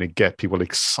way we're going to get people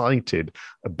excited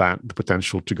about the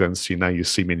potential to go and see Now You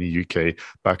See Me in the UK,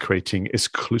 by creating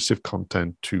exclusive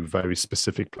content to very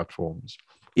specific platforms.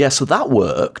 Yeah, so that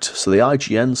worked. So the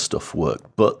IGN stuff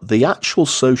worked, but the actual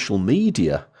social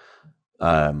media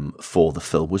for the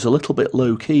film was a little bit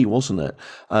low key, wasn't it?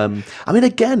 I mean,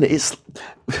 again, this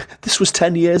was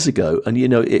 10 years ago,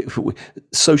 and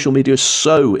social media is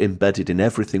so embedded in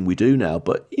everything we do now.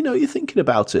 But you're thinking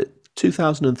about it.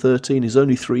 2013 is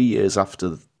only 3 years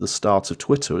after the start of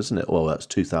Twitter, isn't it? Well, that's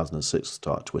 2006 the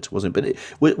start of Twitter, wasn't it?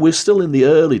 But we're still in the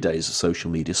early days of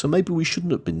social media, so maybe we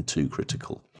shouldn't have been too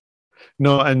critical.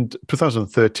 No, and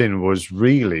 2013 was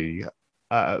really,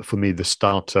 for me, the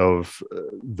start of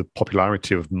the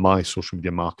popularity of my social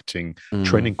media marketing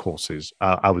training courses.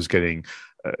 I was getting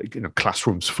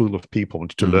classrooms full of people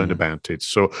wanting to learn about it.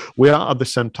 So we are at the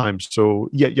same time. So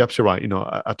yeah, you're absolutely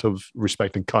right. Out of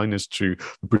respect and kindness to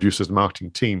the producers and marketing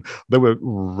team, they were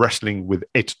wrestling with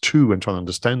it too and trying to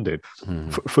understand it.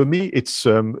 For me, it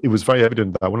was very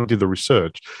evident that when I did the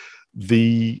research,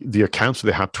 the accounts that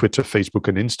they had, Twitter, Facebook,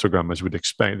 and Instagram, as we'd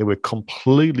expect, they were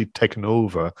completely taken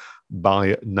over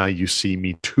by Now You See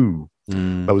Me 2,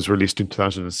 that was released in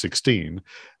 2016.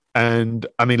 And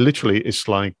I mean, literally, it's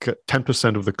like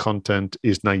 10% of the content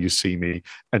is Now You See Me,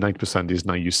 and 90% is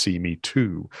Now You See Me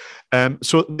Too.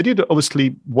 So they did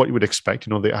obviously what you would expect.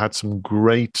 They had some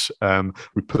great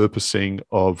repurposing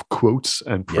of quotes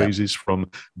and phrases from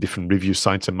different review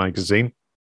sites and magazines.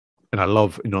 And I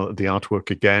love, the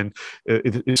artwork again.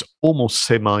 It's almost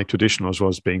semi-traditional as well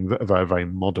as being very, very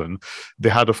modern. They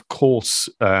had, of course,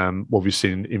 what we've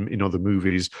seen in other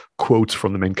movies, quotes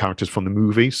from the main characters from the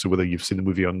movie. So whether you've seen the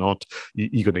movie or not,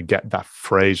 you're going to get that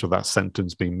phrase or that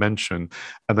sentence being mentioned.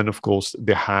 And then, of course,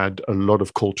 they had a lot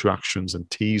of call to actions and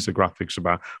teaser graphics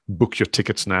about book your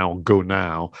tickets now, go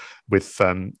now, with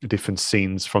different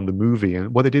scenes from the movie.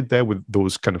 And what they did there with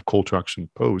those kind of call to action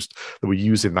posts, they were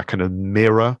using that kind of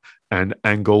mirror and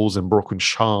angles and broken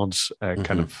shards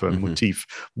motif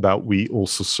that we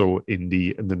also saw in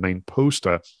the main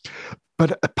poster.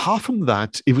 But apart from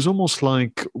that, it was almost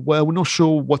like, well, we're not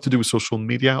sure what to do with social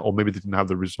media, or maybe they didn't have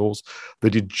the resource. They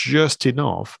did just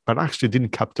enough, but actually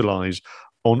didn't capitalize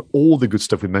on all the good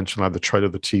stuff we mentioned, like the trailer,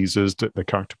 the teasers, the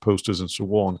character posters, and so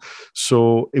on.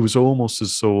 So it was almost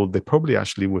as though they probably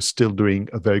actually were still doing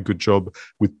a very good job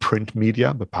with print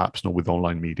media, but perhaps not with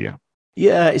online media.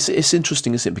 Yeah, it's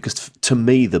interesting, isn't it? Because to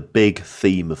me, the big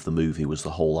theme of the movie was the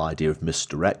whole idea of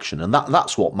misdirection. And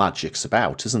that's what magic's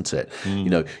about, isn't it?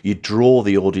 You draw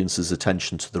the audience's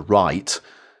attention to the right,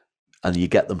 and you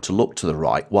get them to look to the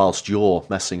right whilst you're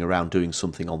messing around doing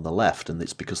something on the left. And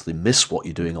it's because they miss what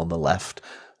you're doing on the left,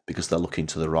 because they're looking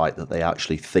to the right, that they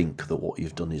actually think that what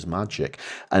you've done is magic.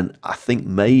 And I think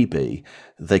maybe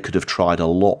they could have tried a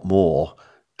lot more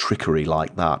trickery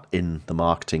like that in the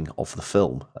marketing of the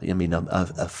film. I mean,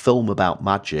 a film about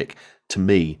magic, to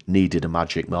me, needed a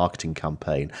magic marketing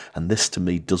campaign. And this, to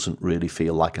me, doesn't really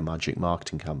feel like a magic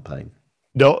marketing campaign.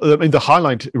 No, I mean, the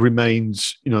highlight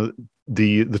remains,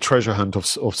 the treasure hunt of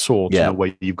sorts,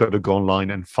 where you've got to go online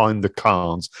and find the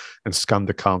cards and scan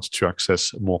the cards to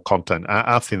access more content.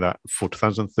 I think that for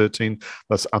 2013,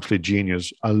 that's absolutely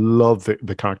genius. I love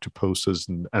the character posters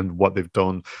and what they've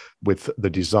done with the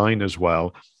design as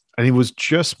well. And it was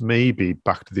just maybe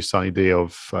back to this idea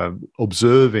of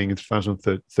observing the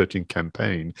 2013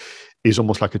 campaign is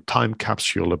almost like a time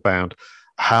capsule about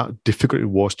how difficult it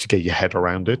was to get your head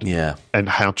around it, and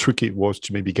how tricky it was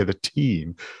to maybe get a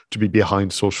team to be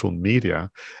behind social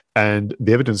media. And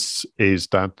the evidence is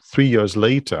that 3 years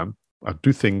later, I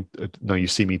do think Now You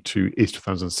See Me 2 is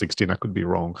 2016. I could be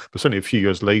wrong, but certainly a few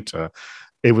years later,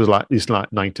 it's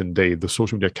like night and day. The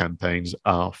social media campaigns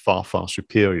are far, far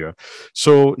superior.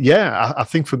 So yeah, I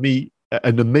think for me,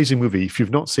 an amazing movie. If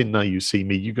you've not seen Now You See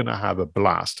Me, you're going to have a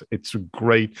blast. It's a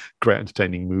great, great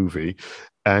entertaining movie.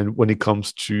 And when it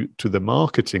comes to the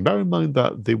marketing, bear in mind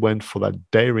that they went for that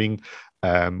daring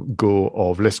go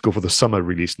of let's go for the summer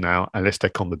release now and let's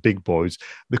take on the big boys.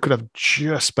 They could have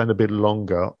just spent a bit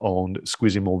longer on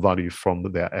squeezing more value from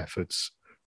their efforts.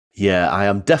 Yeah, I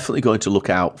am definitely going to look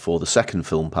out for the second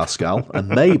film, Pascal, and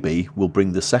maybe we'll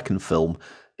bring the second film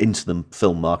into the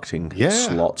film marketing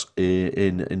slot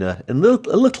in a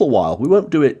little while. We won't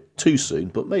do it too soon,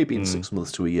 but maybe in 6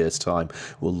 months to a year's time,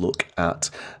 we'll look at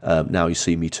Now You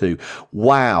See Me Too.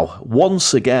 Wow,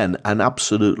 once again, an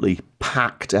absolutely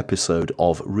packed episode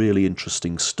of really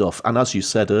interesting stuff. And as you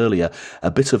said earlier, a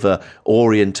bit of a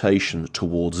orientation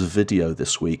towards video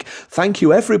this week. Thank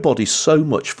you everybody so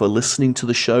much for listening to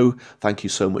the show. Thank you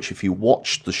so much if you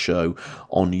watched the show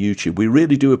on YouTube. We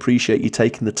really do appreciate you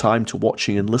taking the time to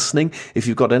watching and listening. If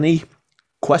you've got any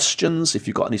questions, if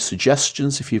you've got any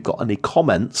suggestions, if you've got any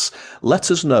comments,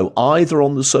 let us know either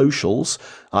on the socials,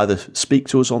 either speak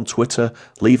to us on Twitter,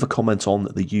 leave a comment on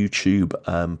the YouTube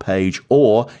page,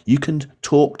 or you can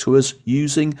talk to us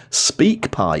using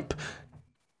SpeakPipe.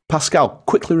 Pascal,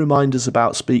 quickly remind us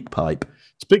about SpeakPipe.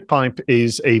 SpeakPipe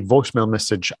is a voicemail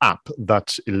message app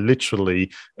that literally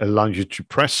allows you to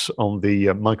press on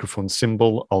the microphone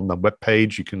symbol on the web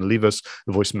page. You can leave us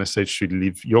a voice message. You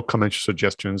leave your comments,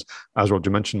 suggestions. As Roger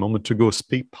mentioned a moment ago,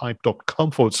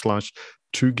 speakpipe.com/2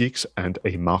 Geeks and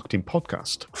a Marketing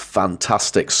Podcast.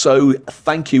 Fantastic. So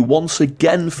thank you once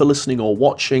again for listening or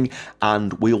watching,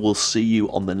 and we will see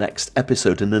you on the next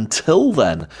episode. And until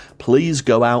then, please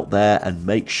go out there and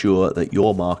make sure that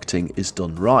your marketing is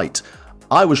done right.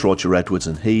 I was Roger Edwards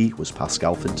and he was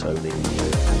Pascal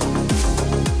Fintoni.